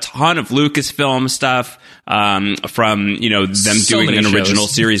 A ton of Lucasfilm stuff from them So doing an many original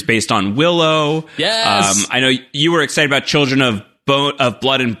shows. series based on Willow. Yes. I know you were excited about Children of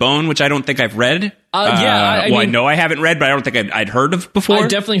Blood and Bone, which I don't think I've read. I know I haven't read, but I don't think I'd heard of before. I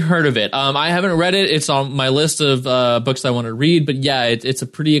definitely heard of it. I haven't read it. It's on my list of books I want to read. But yeah, it's a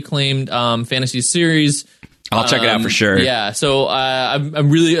pretty acclaimed fantasy series. I'll check it out for sure. Yeah, so I'm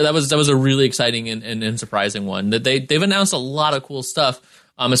really that was a really exciting and surprising one. That they've announced a lot of cool stuff.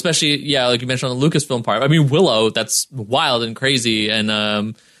 Especially like you mentioned on the Lucasfilm part. I mean, Willow, that's wild and crazy,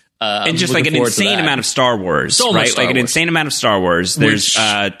 and just like an insane amount of Star Wars, right? Like an insane amount of Star Wars. There's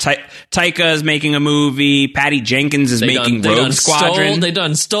Taika is making a movie. Patty Jenkins is making Rogue Squadron. They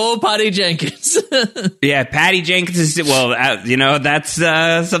done stole Patty Jenkins. Yeah, Patty Jenkins is that's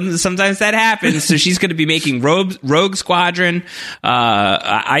sometimes that happens. So she's going to be making Rogue Squadron.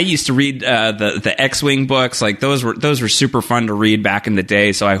 I used to read the X-Wing books. Like those were super fun to read back in the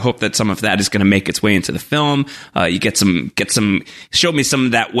day. So I hope that some of that is going to make its way into the film. You get some. Show me some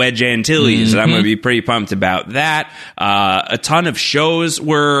of that Wedge Antilles, and I'm going to be pretty pumped about that. A ton of shows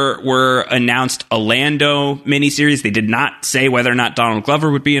were announced. A Lando miniseries. They did not say whether or not Donald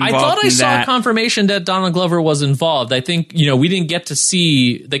Glover would be involved. I thought I saw confirmation that Donald Glover was involved. I think we didn't get to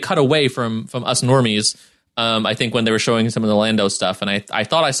see. They cut away from us normies. I think when they were showing some of the Lando stuff, and I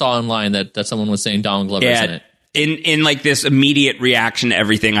thought I saw online that someone was saying Donald Glover's in it. In like this immediate reaction to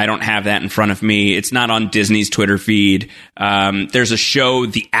everything, I don't have that in front of me. It's not on Disney's Twitter feed. There's a show,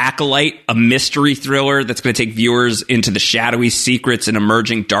 The Acolyte, a mystery thriller that's going to take viewers into the shadowy secrets and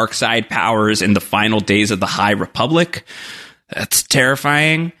emerging dark side powers in the final days of the High Republic. That's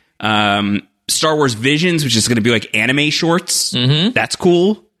terrifying. Star Wars Visions, which is going to be like anime shorts. Mm-hmm. That's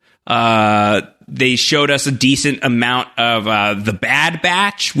cool. They showed us a decent amount of The Bad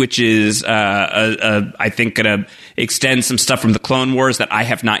Batch, which is, I think, going to extend some stuff from the Clone Wars that I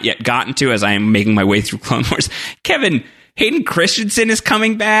have not yet gotten to as I am making my way through Clone Wars. Kevin, Hayden Christensen is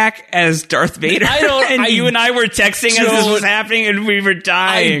coming back as Darth Vader. You and I were texting as this was happening, and we were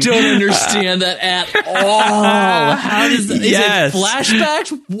dying. I don't understand that at all. How does that? Is it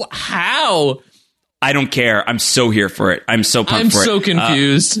flashbacks? How? I don't care. I'm so here for it. I'm so pumped for it. I'm so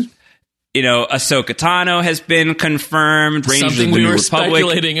confused. Ahsoka Tano has been confirmed. Rangers Something of the we New were Republic.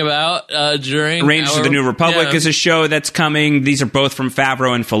 speculating about during Rangers of the New Republic is a show that's coming. These are both from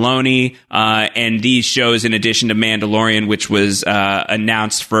Favreau and Filoni. And these shows, in addition to Mandalorian, which was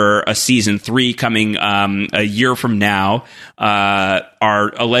announced for a season 3 coming a year from now,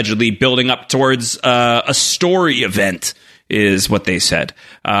 are allegedly building up towards a story event, is what they said.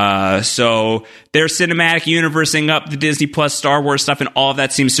 So they're cinematic universing up the Disney Plus Star Wars stuff, and all of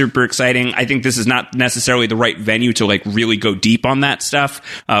that seems super exciting. I think this is not necessarily the right venue to really go deep on that stuff.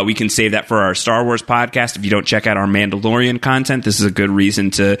 We can save that for our Star Wars podcast. If you don't check out our Mandalorian content, this is a good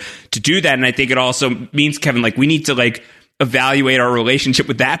reason to do that. And I think it also means, Kevin, we need to evaluate our relationship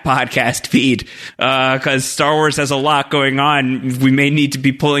with that podcast feed, because Star Wars has a lot going on. We may need to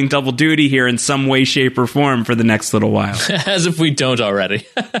be pulling double duty here in some way, shape, or form for the next little while. As if we don't already.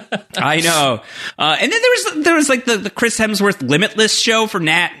 I know. And then there was the Chris Hemsworth Limitless show for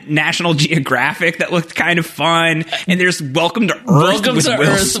National Geographic that looked kind of fun. And there's Welcome to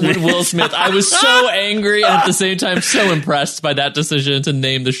Earth with Will Smith. I was so angry and at the same time so impressed by that decision to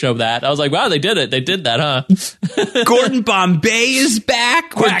name the show that. I was like, wow, they did it. They did that, huh? Gordon Bombay is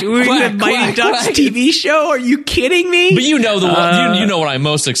back. We're doing the Mighty Ducks TV show. Are you kidding me? But you know the one. You know what I'm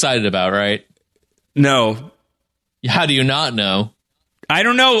most excited about, right? No. How do you not know? I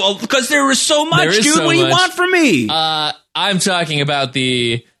don't know, because there was so much, dude. So what do you want from me? I'm talking about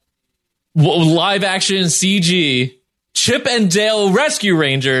the live action CG Chip and Dale Rescue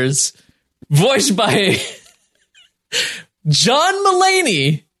Rangers, voiced by John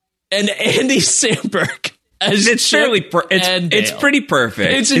Mulaney and Andy Samberg. It's pretty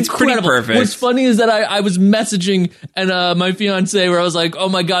perfect. It's incredible. Pretty perfect. What's funny is that I was messaging and my fiance, where I was like, oh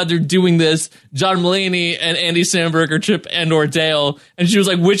my God, they're doing this. John Mulaney and Andy Samberg are Chip and or Dale. And she was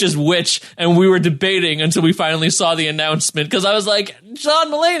like, which is which? And we were debating until we finally saw the announcement. Because I was like,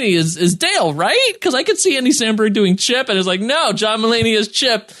 John Mulaney is Dale, right? Because I could see Andy Samberg doing Chip. And it's like, no, John Mulaney is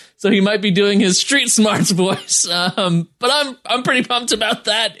Chip. So he might be doing his Street Smarts voice. But I'm pretty pumped about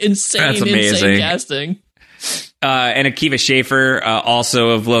that. Insane casting. And Akiva Schaffer, also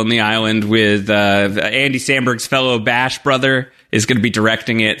of Lonely Island, with Andy Samberg's fellow Bash brother, is going to be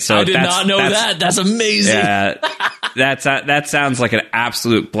directing it. So I did not know that. That's amazing. Yeah, that sounds like an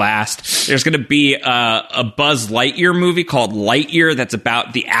absolute blast. There's going to be a Buzz Lightyear movie called Lightyear that's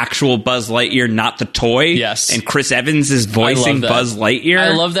about the actual Buzz Lightyear, not the toy. Yes. And Chris Evans is voicing Buzz Lightyear.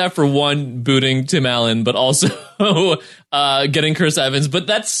 I love that, for one, booting Tim Allen, but also getting Chris Evans. But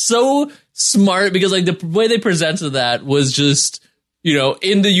that's so smart, because the way they presented that was just,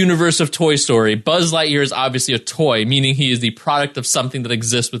 in the universe of Toy Story, Buzz Lightyear is obviously a toy, meaning he is the product of something that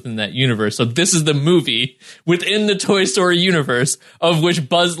exists within that universe. So this is the movie within the Toy Story universe of which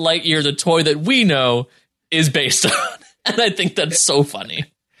Buzz Lightyear, the toy that we know, is based on. And I think that's so funny.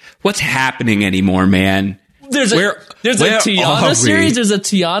 What's happening anymore, man? There's a Tiana series. There's a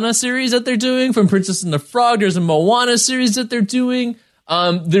Tiana series that they're doing from Princess and the Frog. There's a Moana series that they're doing.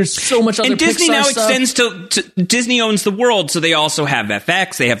 There's so much other and Disney Pixar now stuff. extends to Disney owns the world, so they also have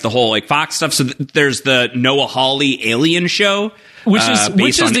FX. They have the whole Fox stuff. So there's the Noah Hawley Alien show, which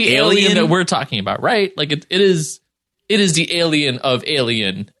is the alien that we're talking about, right? It is the alien of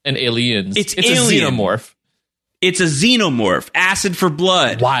Alien and Aliens. It's a xenomorph. It's a xenomorph. Acid for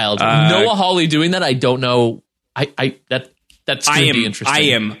blood. Wild. Noah Hawley doing that. I don't know. That's going to be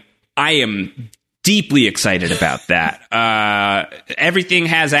interesting. I am deeply excited about that. Everything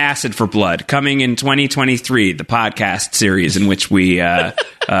Has Acid for Blood, coming in 2023, the podcast series in which we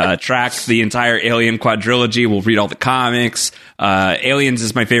track the entire Alien quadrilogy. We'll read all the comics. Aliens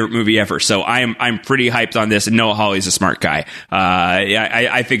is my favorite movie ever, so I'm pretty hyped on this. And Noah Hawley's a smart guy.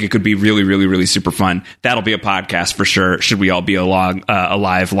 I think it could be really, really, really super fun. That'll be a podcast for sure. Should we all be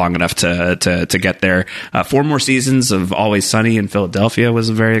alive long enough to get there? 4 more seasons of Always Sunny in Philadelphia was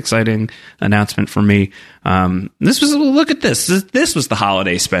a very exciting announcement for me. Look at this. This was the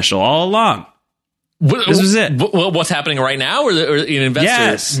holiday special all along. This was it. What's happening right now, or an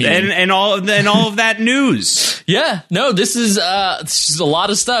investor meeting? and all of that news. Yeah, no, this is a lot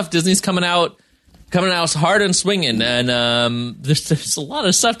of stuff. Disney's coming out hard and swinging, and there's a lot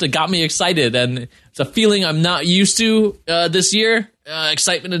of stuff that got me excited, and it's a feeling I'm not used to this year.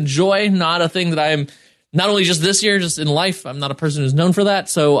 Excitement and joy, not a thing that I'm not only just this year, just in life. I'm not a person who's known for that.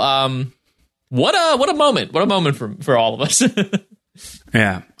 So, what a moment for all of us.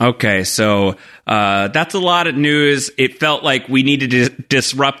 Yeah. Okay. So that's a lot of news. It felt like we needed to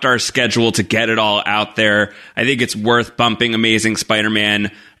disrupt our schedule to get it all out there. I think it's worth bumping Amazing Spider-Man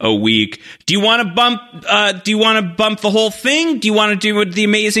a week. Do you want to bump the whole thing? Do you want to do the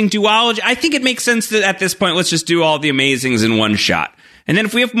Amazing duology? I think it makes sense that at this point, let's just do all the Amazings in one shot. And then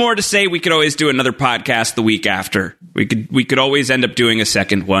if we have more to say, we could always do another podcast the week after. We could always end up doing a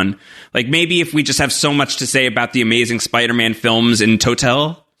second one. Like maybe if we just have so much to say about the Amazing Spider-Man films in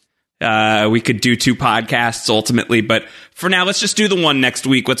total, we could do 2 podcasts ultimately. But for now, let's just do the one next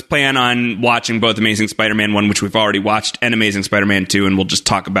week. Let's plan on watching both Amazing Spider-Man 1, which we've already watched, and Amazing Spider-Man 2, and we'll just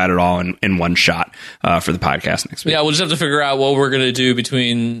talk about it all in one shot for the podcast next week. Yeah, we'll just have to figure out what we're going to do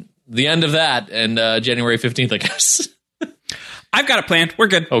between the end of that and January 15th, I guess. I've got a plan. We're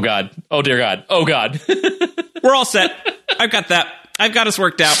good. Oh, God. Oh, dear God. Oh, God. We're all set. I've got that. I've got us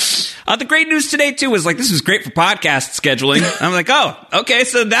worked out. The great news today, too, was like, this was great for podcast scheduling. I'm like, oh, okay,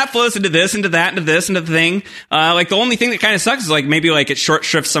 so that flows into this, into that, into this, into the thing. Like, the only thing that kind of sucks is, like, maybe, like, it short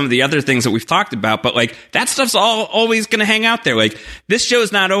shrifts some of the other things that we've talked about, but, like, that stuff's always going to hang out there. Like, this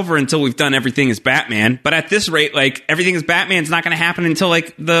show's not over until we've done Everything is Batman, but at this rate, like, Everything is Batman's not going to happen until,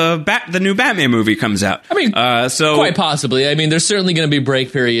 like, the new Batman movie comes out. I mean, so quite possibly. I mean, there's certainly going to be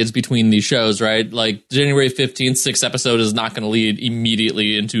break periods between these shows, right? Like, January 15th, 6th episode is not going to lead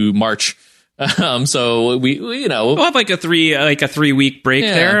immediately into March. So we you know, we'll have like a 3 week break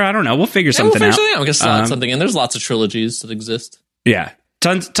there. I don't know. We'll figure something out. We can slot something in. There's lots of trilogies that exist. Yeah.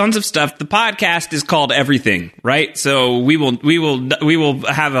 Tons of stuff. The podcast is called Everything, right? So we will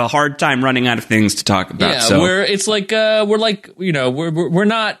have a hard time running out of things to talk about. Yeah, so. we're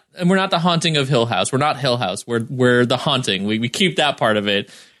not the Haunting of Hill House. We're not Hill House. We're the Haunting. We keep that part of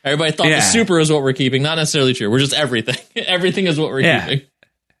it. Everybody thought the super is what we're keeping. Not necessarily true. We're just everything. Everything is what we're keeping.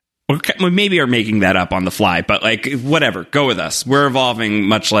 We maybe are making that up on the fly, but like whatever, go with us. We're evolving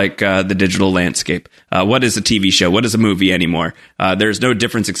much like the digital landscape. What is a TV show? What is a movie anymore? There's no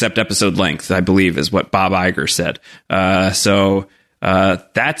difference except episode length, I believe, is what Bob Iger said. So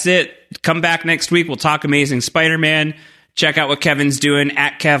that's it. Come back next week. We'll talk Amazing Spider-Man. Check out what Kevin's doing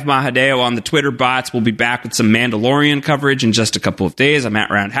at Kev Mahadeo on the Twitter bots. We'll be back with some Mandalorian coverage in just a couple of days. I'm at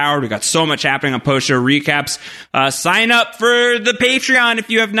Round Howard. We got so much happening on post-show recaps. Sign up for the Patreon if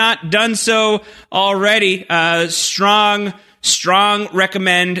you have not done so already. Strong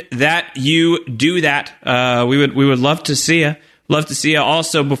recommend that you do that. We would love to see you. Love to see you.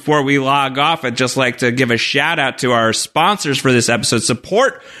 Also, before we log off, I'd just like to give a shout out to our sponsors for this episode.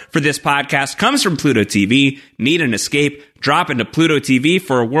 Support for this podcast comes from Pluto TV. Need an escape? Drop into Pluto TV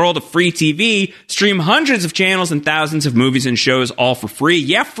for a world of free TV. Stream hundreds of channels and thousands of movies and shows all for free.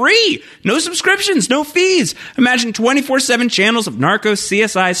 Yeah, free! No subscriptions, no fees. Imagine 24/7 channels of Narcos,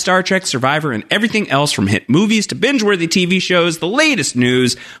 CSI, Star Trek, Survivor, and everything else from hit movies to binge-worthy TV shows, the latest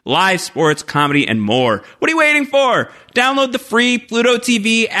news, live sports, comedy, and more. What are you waiting for? Download the free Pluto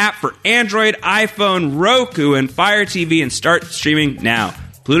TV app for Android, iPhone, Roku, and Fire TV and start streaming now.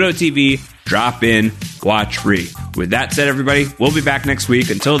 Pluto TV, drop in, watch free. With that said, everybody, we'll be back next week.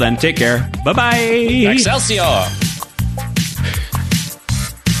 Until then, take care. Bye-bye. Excelsior.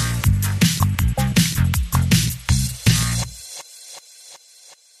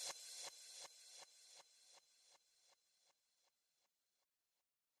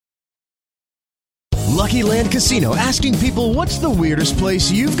 Lucky Land Casino, asking people, what's the weirdest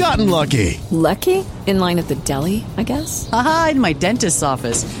place you've gotten lucky? Lucky? In line at the deli, I guess? Aha, in my dentist's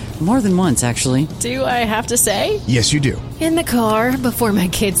office. More than once, actually. Do I have to say? Yes, you do. In the car before my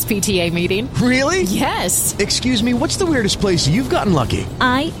kids' PTA meeting. Really? Yes. Excuse me, what's the weirdest place you've gotten lucky?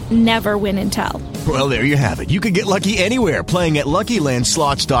 I never win and tell. Well, there you have it. You can get lucky anywhere, playing at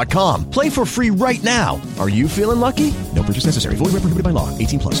LuckyLandSlots.com. Play for free right now. Are you feeling lucky? No purchase necessary. Void where prohibited by law.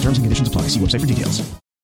 18+. Terms and conditions apply. See website for details.